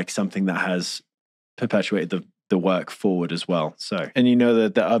been like something that has perpetuated the work forward as well. So, and you know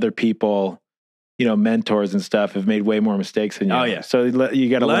that the other people, you know, mentors and stuff have made way more mistakes than you. Oh yeah. So you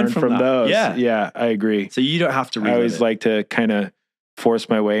got to learn from those. Yeah. Yeah, I agree. So you don't have to I always like to kind of force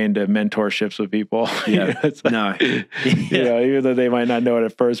my way into mentorships with people. Yeah. It's like, you know, even though they might not know it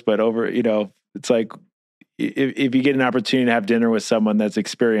at first, but over, you know, it's like if you get an opportunity to have dinner with someone that's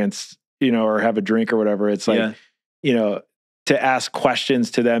experienced, you know, or have a drink or whatever, it's like, you know, to ask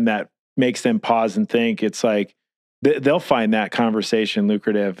questions to them that makes them pause and think. It's like, they'll find that conversation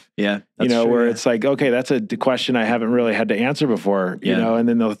lucrative. Yeah. You know, true, where it's like, okay, that's a question I haven't really had to answer before, you know, and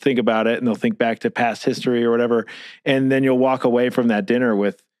then they'll think about it and they'll think back to past history or whatever. And then you'll walk away from that dinner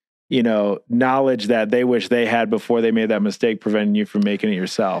with, you know, knowledge that they wish they had before they made that mistake, preventing you from making it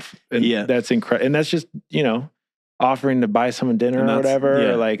yourself. And that's incredible. And that's just, you know, offering to buy someone dinner or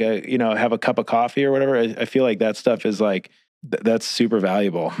whatever, or like, you know, have a cup of coffee or whatever. I feel like that stuff is like, that's super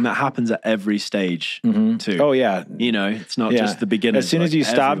valuable. And that happens at every stage too. Oh yeah. You know, it's not just the beginning. As soon as you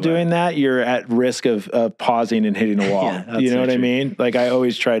stop doing that, you're at risk of pausing and hitting a wall. You know what I mean? Like I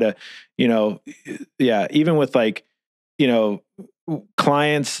always try to, you know, even with like, you know,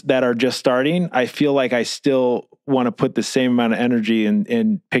 clients that are just starting, I feel like I still want to put the same amount of energy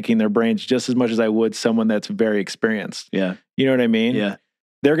in picking their brains just as much as I would someone that's very experienced. Yeah. You know what I mean? Yeah.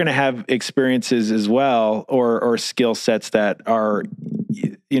 They're going to have experiences as well, or skill sets that are,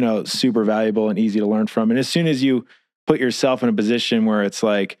 you know, super valuable and easy to learn from. And as soon as you put yourself in a position where it's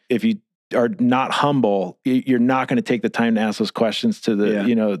like, if you are not humble, you're not going to take the time to ask those questions to the,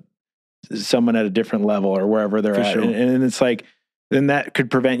 you know, someone at a different level or wherever they're at. Sure. And it's like, then that could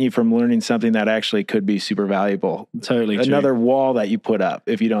prevent you from learning something that actually could be super valuable. Totally true. Another wall that you put up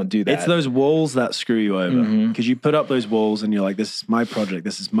if you don't do that. It's those walls that screw you over, because you put up those walls and you're like, this is my project,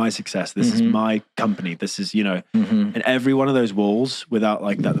 this is my success, this is my company, this is, you know, and every one of those walls without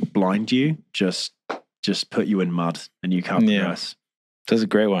like that blind you, just put you in mud and you can't progress. That's a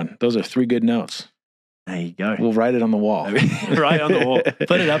great one. Those are 3 good notes. There you go. We'll write it on the wall. Right on the wall.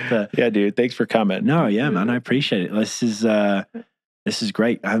 Put it up there. Yeah, dude. Thanks for coming. No, yeah, man. I appreciate it. This is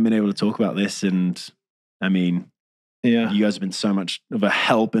great. I haven't been able to talk about this, and I mean, you guys have been so much of a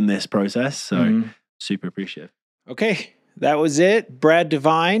help in this process. So super appreciative. Okay. That was it. Brad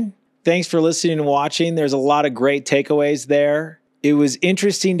Devine. Thanks for listening and watching. There's a lot of great takeaways there. it was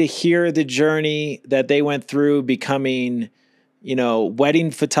interesting to hear the journey that they went through becoming,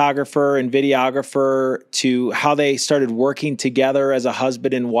 wedding photographer and videographer, to how they started working together as a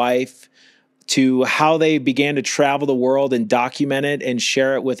husband and wife, to how they began to travel the world and document it and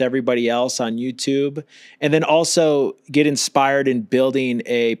share it with everybody else on YouTube. And then also get inspired in building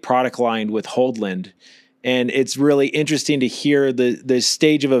a product line with Holdland. And it's really interesting to hear the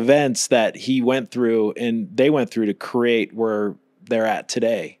stage of events that he went through and they went through to create where they're at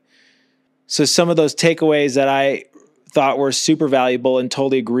today. So some of those takeaways that I thought were super valuable and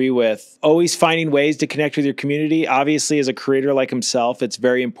totally agree with: always finding ways to connect with your community. Obviously, as a creator like himself, it's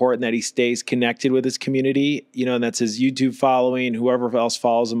very important that he stays connected with his community, and that's his YouTube following, whoever else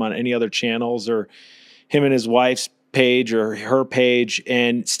follows him on any other channels, or him and his wife's page or her page,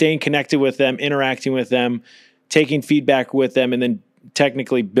 and staying connected with them, interacting with them, taking feedback with them, and then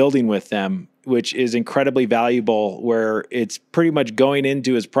technically building with them, which is incredibly valuable, where it's pretty much going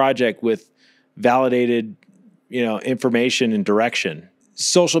into his project with validated, information and direction.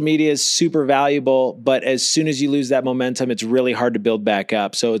 Social media is super valuable, but as soon as you lose that momentum, it's really hard to build back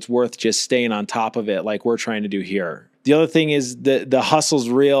up. So it's worth just staying on top of it, like we're trying to do here. The other thing is the hustle's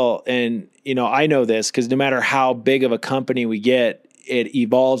real. And, I know this because no matter how big of a company we get, it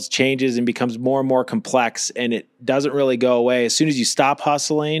evolves, changes, and becomes more and more complex, and it doesn't really go away. As soon as you stop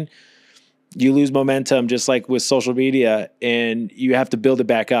hustling, you lose momentum, just like with social media, and you have to build it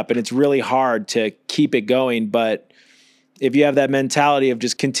back up. And it's really hard to keep it going. But if you have that mentality of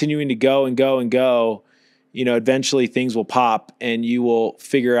just continuing to go and go and go, eventually things will pop and you will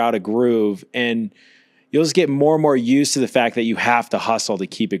figure out a groove, and you'll just get more and more used to the fact that you have to hustle to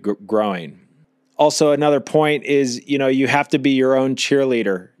keep it growing. Also, another point is, you have to be your own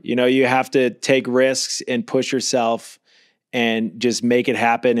cheerleader. You have to take risks and push yourself and just make it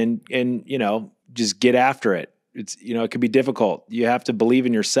happen, and just get after it. It's, it can be difficult. You have to believe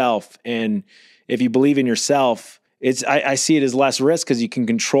in yourself. And if you believe in yourself, I see it as less risk because you can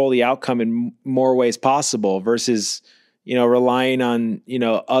control the outcome in more ways possible versus, relying on,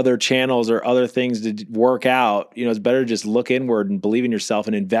 other channels or other things to work out. It's better to just look inward and believe in yourself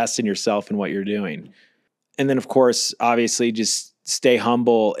and invest in yourself and what you're doing. And then, of course, obviously just stay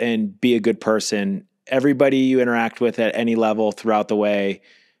humble and be a good person. Everybody you interact with at any level throughout the way,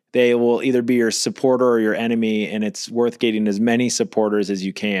 they will either be your supporter or your enemy, and it's worth getting as many supporters as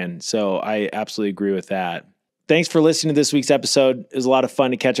you can. So I absolutely agree with that. Thanks for listening to this week's episode. It was a lot of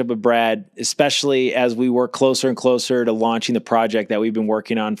fun to catch up with Brad, especially as we work closer and closer to launching the project that we've been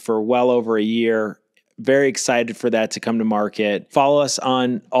working on for well over a year. Very excited for that to come to market. Follow us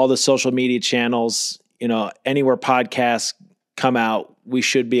on all the social media channels. Anywhere podcasts come out, we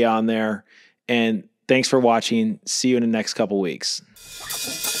should be on there. And thanks for watching. See you in the next couple weeks.